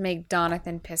Dom to make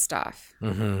Donathan pissed off.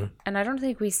 And I don't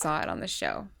think we saw it on the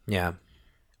show. Yeah.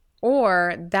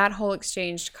 Or that whole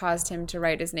exchange caused him to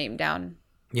write his name down.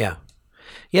 Yeah.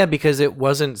 Yeah, because it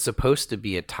wasn't supposed to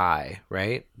be a tie,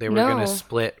 right? They were going to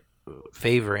split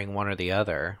favoring one or the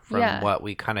other from what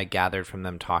we kind of gathered from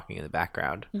them talking in the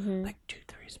background. Like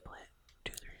 2-3 split.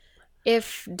 2-3 split.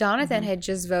 If Donathan had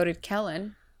just voted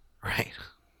Kellen, right,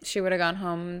 she would have gone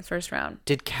home in the first round.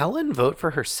 Did Kellen vote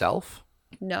for herself?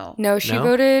 No. No, she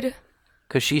voted.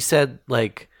 Because she said,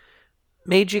 like,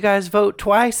 made you guys vote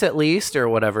twice at least, or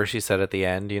whatever she said at the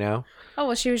end, Oh,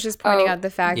 well, she was just pointing out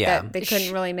the fact that they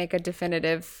couldn't really make a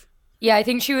definitive. Yeah, I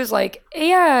think she was like,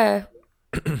 yeah,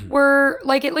 we're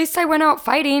like, at least I went out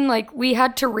fighting. Like, we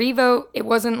had to revote. It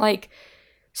wasn't like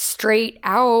straight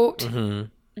out.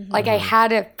 Like, I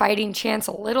had a fighting chance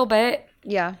a little bit.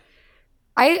 Yeah.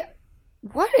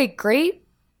 What a great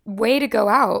way to go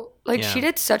out. Like, she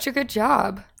did such a good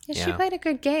job. Yeah, she played a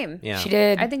good game. Yeah. She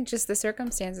did. I think just the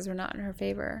circumstances were not in her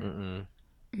favor.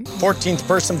 14th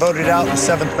person voted out and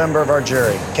 7th member of our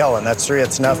jury. Kellen, that's 3.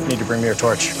 That's enough. Need to bring me your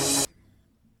torch.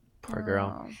 Poor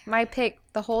girl. My pick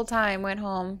the whole time went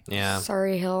home. Yeah.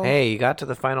 Sorry, Hill. Hey, you got to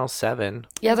the final 7.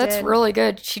 Yeah, that's really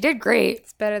good. She did great.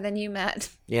 It's better than you, Matt.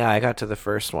 Yeah, I got to the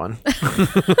first one.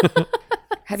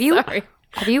 Have you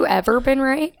ever been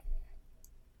right?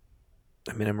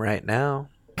 I mean, I'm right now.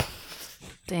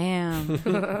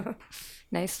 Damn.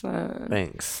 Nice one.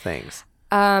 Thanks.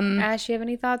 Ash, you have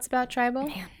any thoughts about Tribal?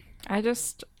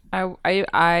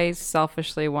 I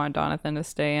selfishly want Donathan to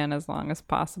stay in as long as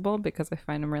possible because I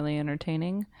find him really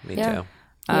entertaining. Me too.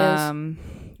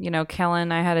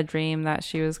 Kellen, I had a dream that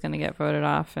she was going to get voted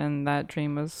off, and that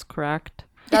dream was correct.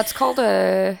 That's called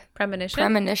a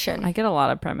premonition. I get a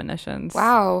lot of premonitions.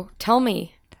 Wow. Tell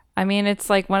me. I mean, it's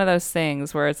like one of those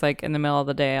things where it's like in the middle of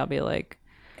the day, I'll be like,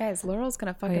 guys, Laurel's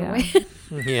going to fucking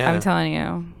win. Yeah. I'm telling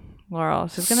you, Laurel,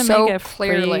 she's going to So make it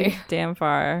clearly. pretty damn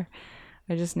far.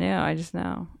 I just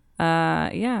know.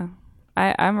 Yeah.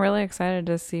 I'm really excited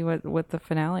to see what the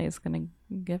finale is going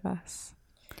to give us.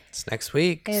 It's next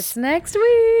week. It's next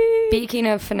week. Speaking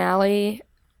of finale,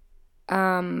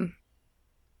 Hillary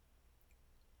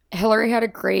had a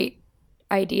great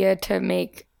idea to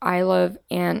make I Love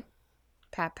Aunt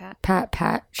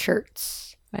Pat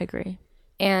shirts. I agree.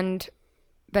 And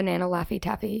Banana Laffy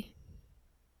Taffy.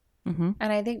 And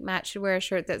I think Matt should wear a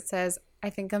shirt that says, I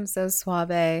think I'm so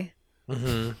suave. I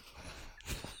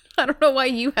don't know why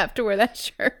you have to wear that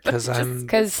shirt. Because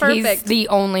he's the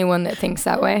only one that thinks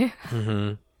that way.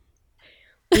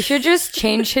 We should just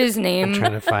change his name. I'm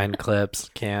trying to find clips.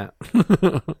 Can't.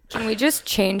 Can we just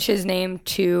change his name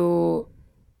to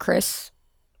Chris?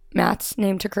 Matt's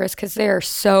name to Chris, because they are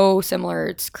so similar.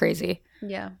 It's crazy.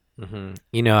 Yeah. Mm-hmm.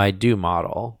 You know, I do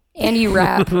model. And you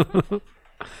rap.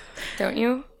 Don't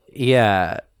you?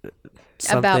 Yeah.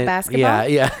 About basketball?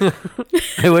 Yeah.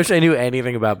 I wish I knew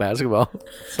anything about basketball.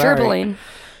 Sorry. Dribbling.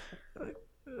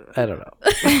 I don't know.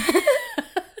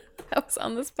 That was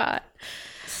on the spot.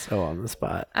 So on the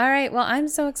spot. All right. Well, I'm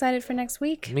so excited for next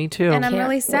week. Me too. And I'm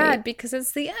really sad because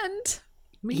it's the end.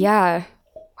 Yeah.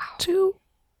 Wow. Too.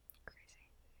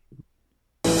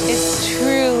 It's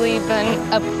truly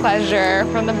been a pleasure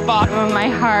from the bottom of my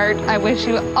heart. I wish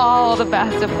you all the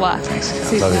best of luck. Thanks,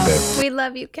 love you, babe. We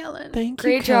love you, Kellen. Thank you,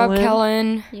 Great job,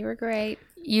 Kellen. You were great.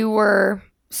 You were.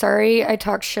 Sorry I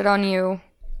talked shit on you.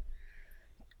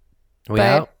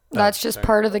 That's just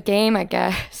part of the game, I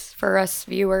guess, for us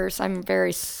viewers. I'm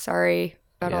very sorry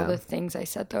about all the things I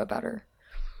said, though, about her.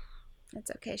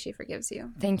 It's okay. She forgives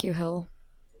you. Thank you, Hill.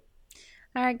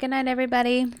 All right. Good night,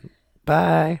 everybody.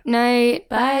 Bye. Night.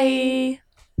 Bye.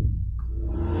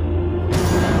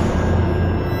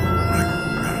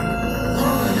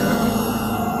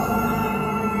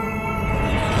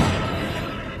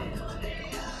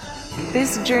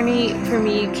 This journey for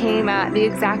me came at the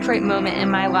exact right moment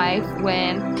in my life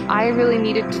when I really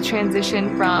needed to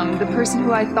transition from the person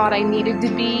who I thought I needed to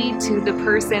be to the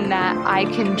person that I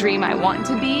can dream I want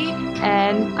to be.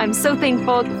 And I'm so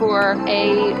thankful for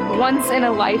a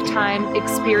once-in-a-lifetime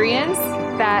experience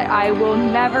that I will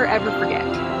never, ever forget.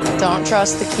 Don't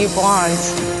trust the cute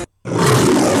blondes.